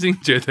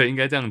应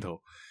该这样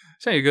投。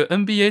像有个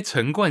NBA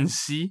陈冠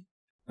希，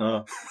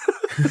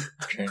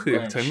陈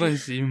冠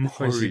希，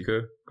冠希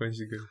哥，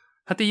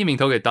他第1名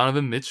投给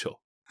Donovan Mitchell，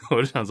 我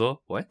就想说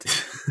what？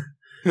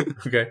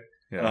 OK，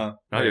 然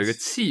后有一个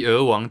企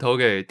鹅王投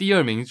给第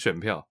2名选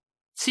票，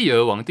企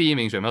鹅王第1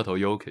名选票投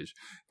Jokic，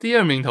 第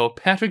2名投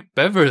Patrick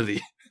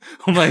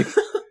Beverly，Oh my，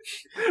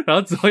 然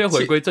后之后要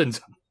回归正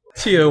常。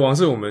企鹅王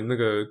是我们那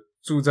个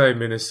住在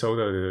Minnesota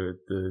的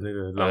那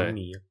个狼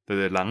迷，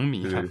对，狼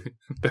迷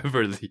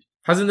Beverly，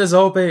 他是那时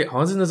候被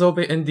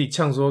Andy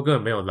呛说根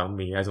本没有狼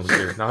迷还是什么之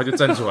类的，然后就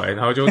站出来，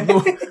然后就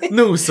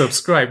怒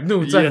subscribe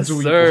怒赞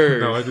助一波，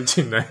然后就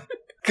进来。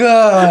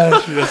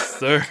Gosh， Yes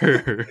sir。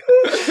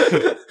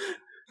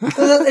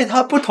但是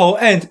他不投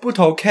Ant， 不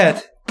投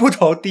Cat， 不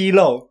投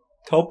D-Lo，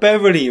 投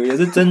Beverly 也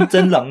是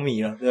真狼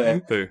迷了，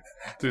对，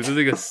这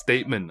是一个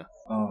statement 啊。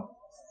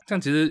像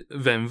其实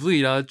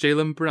VanVleet 啊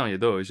Jaylen Brown 也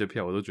都有一些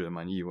票，我都觉得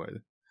蛮意外的。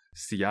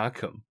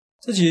Siakam，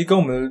 这其实跟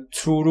我们的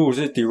出入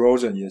是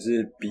DeRozan 也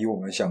是比我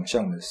们想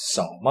象的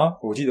少吗？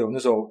我记得我那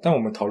时候，但我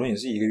们讨论也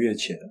是1个月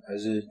前，还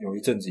是有一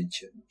阵子以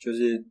前，就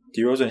是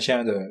DeRozan 现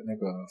在的那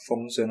个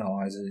风声好像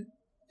还是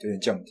有点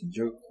降低，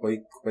就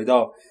回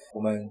到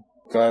我们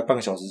大概半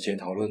个小时前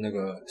讨论那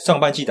个上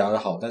半季打得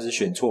好，但是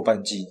选错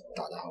半季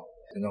打得好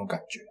的那种感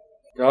觉。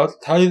然后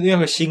他那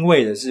个欣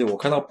慰的是，我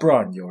看到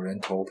Brown 有人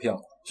投票。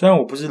虽然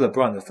我不是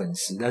LeBron 的粉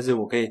丝，但是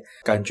我可以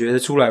感觉得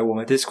出来，我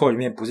们 Discord 里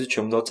面不是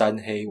全部都沾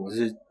黑，我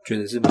是觉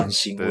得是蛮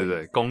欣慰的。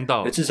对，公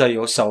道，至少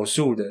有少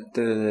数的，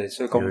对，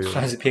所以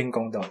算是偏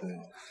公道的。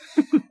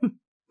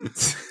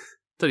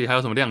这里还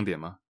有什么亮点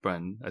吗？不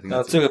然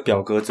那这个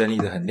表格整理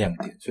的很亮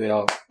点，所以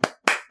要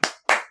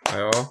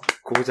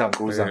鼓掌，对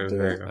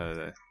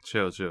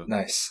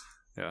 ，chill，nice，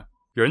 对啊。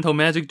有人投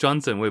Magic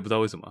Johnson， 我也不知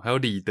道为什么，还有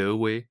李德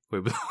威，我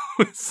也不知道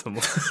为什么。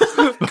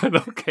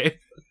But OK，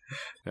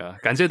 对啊，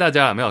感谢大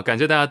家，没有感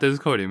谢大家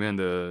Discord 里面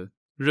的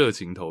热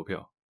情投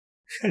票。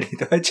你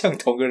都在呛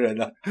同个人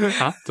啊？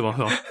怎么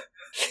说？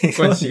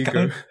冠希哥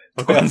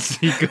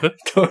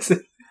都是，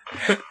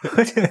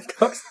而且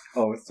都是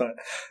算了。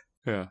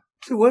对啊，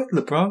是 What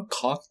LeBron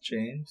cost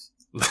James？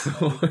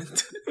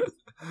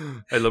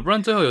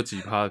 LeBron 最后有几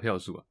趴的票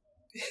数啊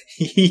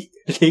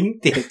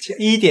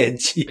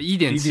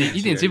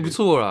？1.7 不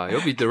错啦，有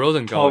比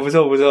DeRozan 高。不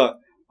错。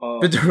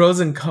比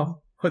DeRozan 高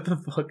 ？What the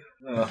fuck？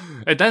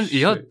 但是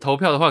以后投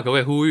票的话，可不可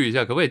以呼吁一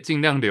下？可不可以尽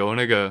量留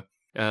那个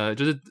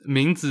就是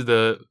名字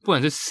的，不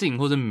管是姓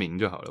或是名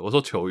就好了。我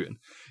说球员，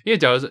因为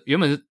假如是原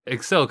本是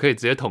Excel 可以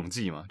直接统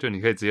计嘛，就你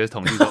可以直接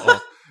统计说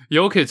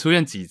Jokic 出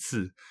现几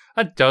次。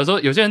假如说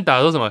有些人打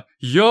说什么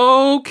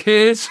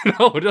Jokic， 然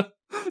后我就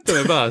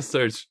没办法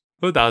search。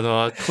或打什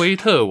么推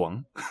特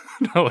王，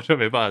然后我就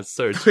没办法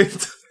search，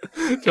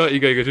 就一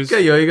个一个去。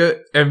有一个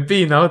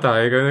MB， 然后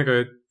打一个那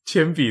个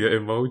铅笔的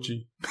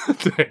emoji，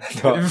 对，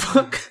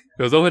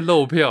有时候会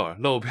漏票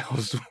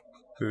数。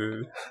对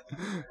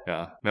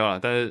啊，没有啦，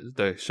但是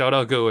对 shout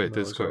out 各位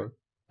Discord， 然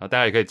后大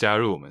家也可以加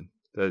入我们，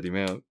在里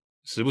面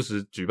时不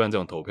时举办这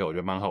种投票，我觉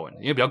得蛮好玩的，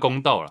因为比较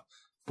公道啦，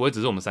不会只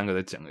是我们3个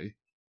在讲而已。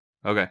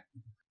OK，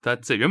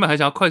 这原本还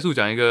想要快速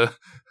讲一个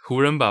湖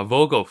人把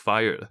Vogel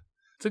fire 了。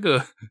这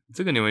个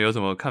你们有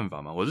什么看法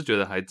吗？我是觉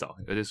得还早，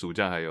而且暑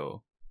假还有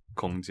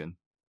空间。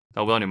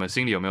但我不知道你们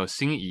心里有没有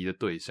心仪的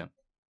对象。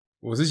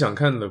我是想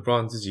看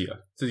LeBron 自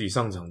己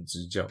上场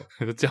执教，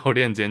教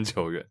练兼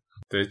球员。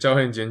对，教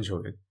练兼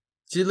球员。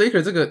其实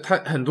Laker 这个他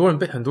很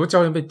多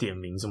教练被点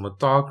名，什么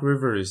Doc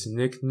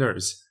Rivers、Nick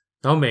Nurse，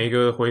 然后每一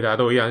个回答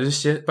都一样，就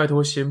是拜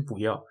托先不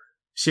要，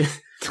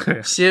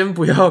先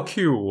不要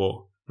cue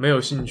我，没有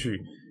兴趣。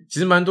其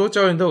实蛮多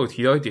教练都有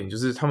提到一点，就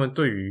是他们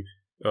对于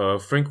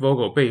Frank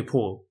Vogel 被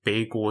迫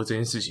背锅这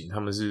件事情，他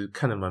们是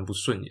看得蛮不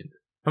顺眼的。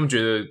他们觉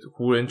得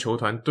湖人球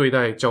团对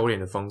待教练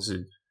的方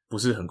式不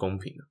是很公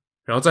平的。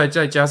然后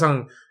再加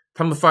上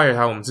他们 fire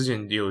他，我们之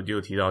前也有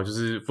提到，就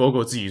是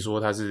Vogel 自己说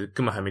他是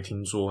根本还没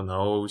听说，然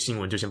后新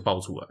闻就先爆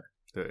出来。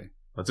对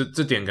啊，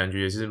这点感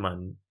觉也是蛮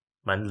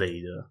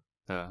雷的。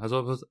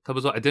他不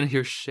是说 I didn't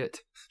hear shit，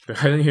 对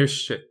I didn't hear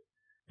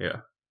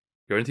shit，yeah。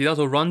有人提到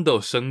说 Rondo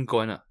升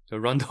官啊，就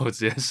Rondo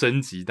直接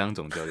升级当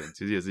总教练，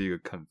其实也是一个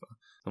看法。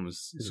我们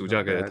暑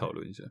假可以来讨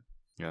论一下。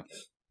Yeah.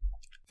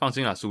 放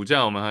心啦，暑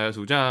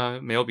假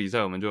没有比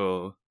赛，我们就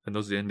有很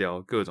多时间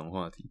聊各种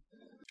话题。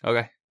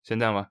OK， 先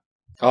这样吧。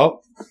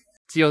好，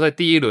季后赛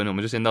第一轮我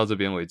们就先到这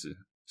边为止。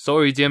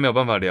Sorry， 今天没有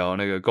办法聊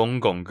那个公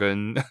拱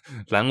跟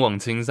篮网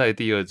青赛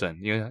第二战，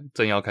因为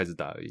正要开始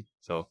打而已。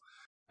So，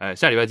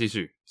 下礼拜继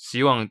续，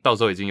希望到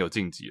时候已经有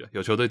晋级了，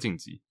有球队晋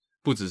级，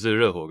不只是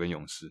热火跟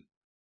勇士。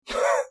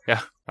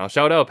Yeah， 然后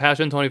shout out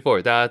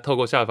Passion24， 大家透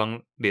过下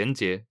方连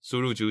结输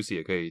入 Juicy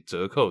也可以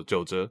折扣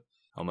9折。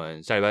我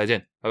们下礼拜再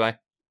见，拜拜，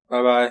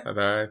拜拜，拜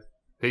拜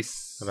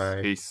peace， 拜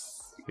拜 peace，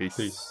 peace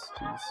peace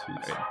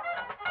peace。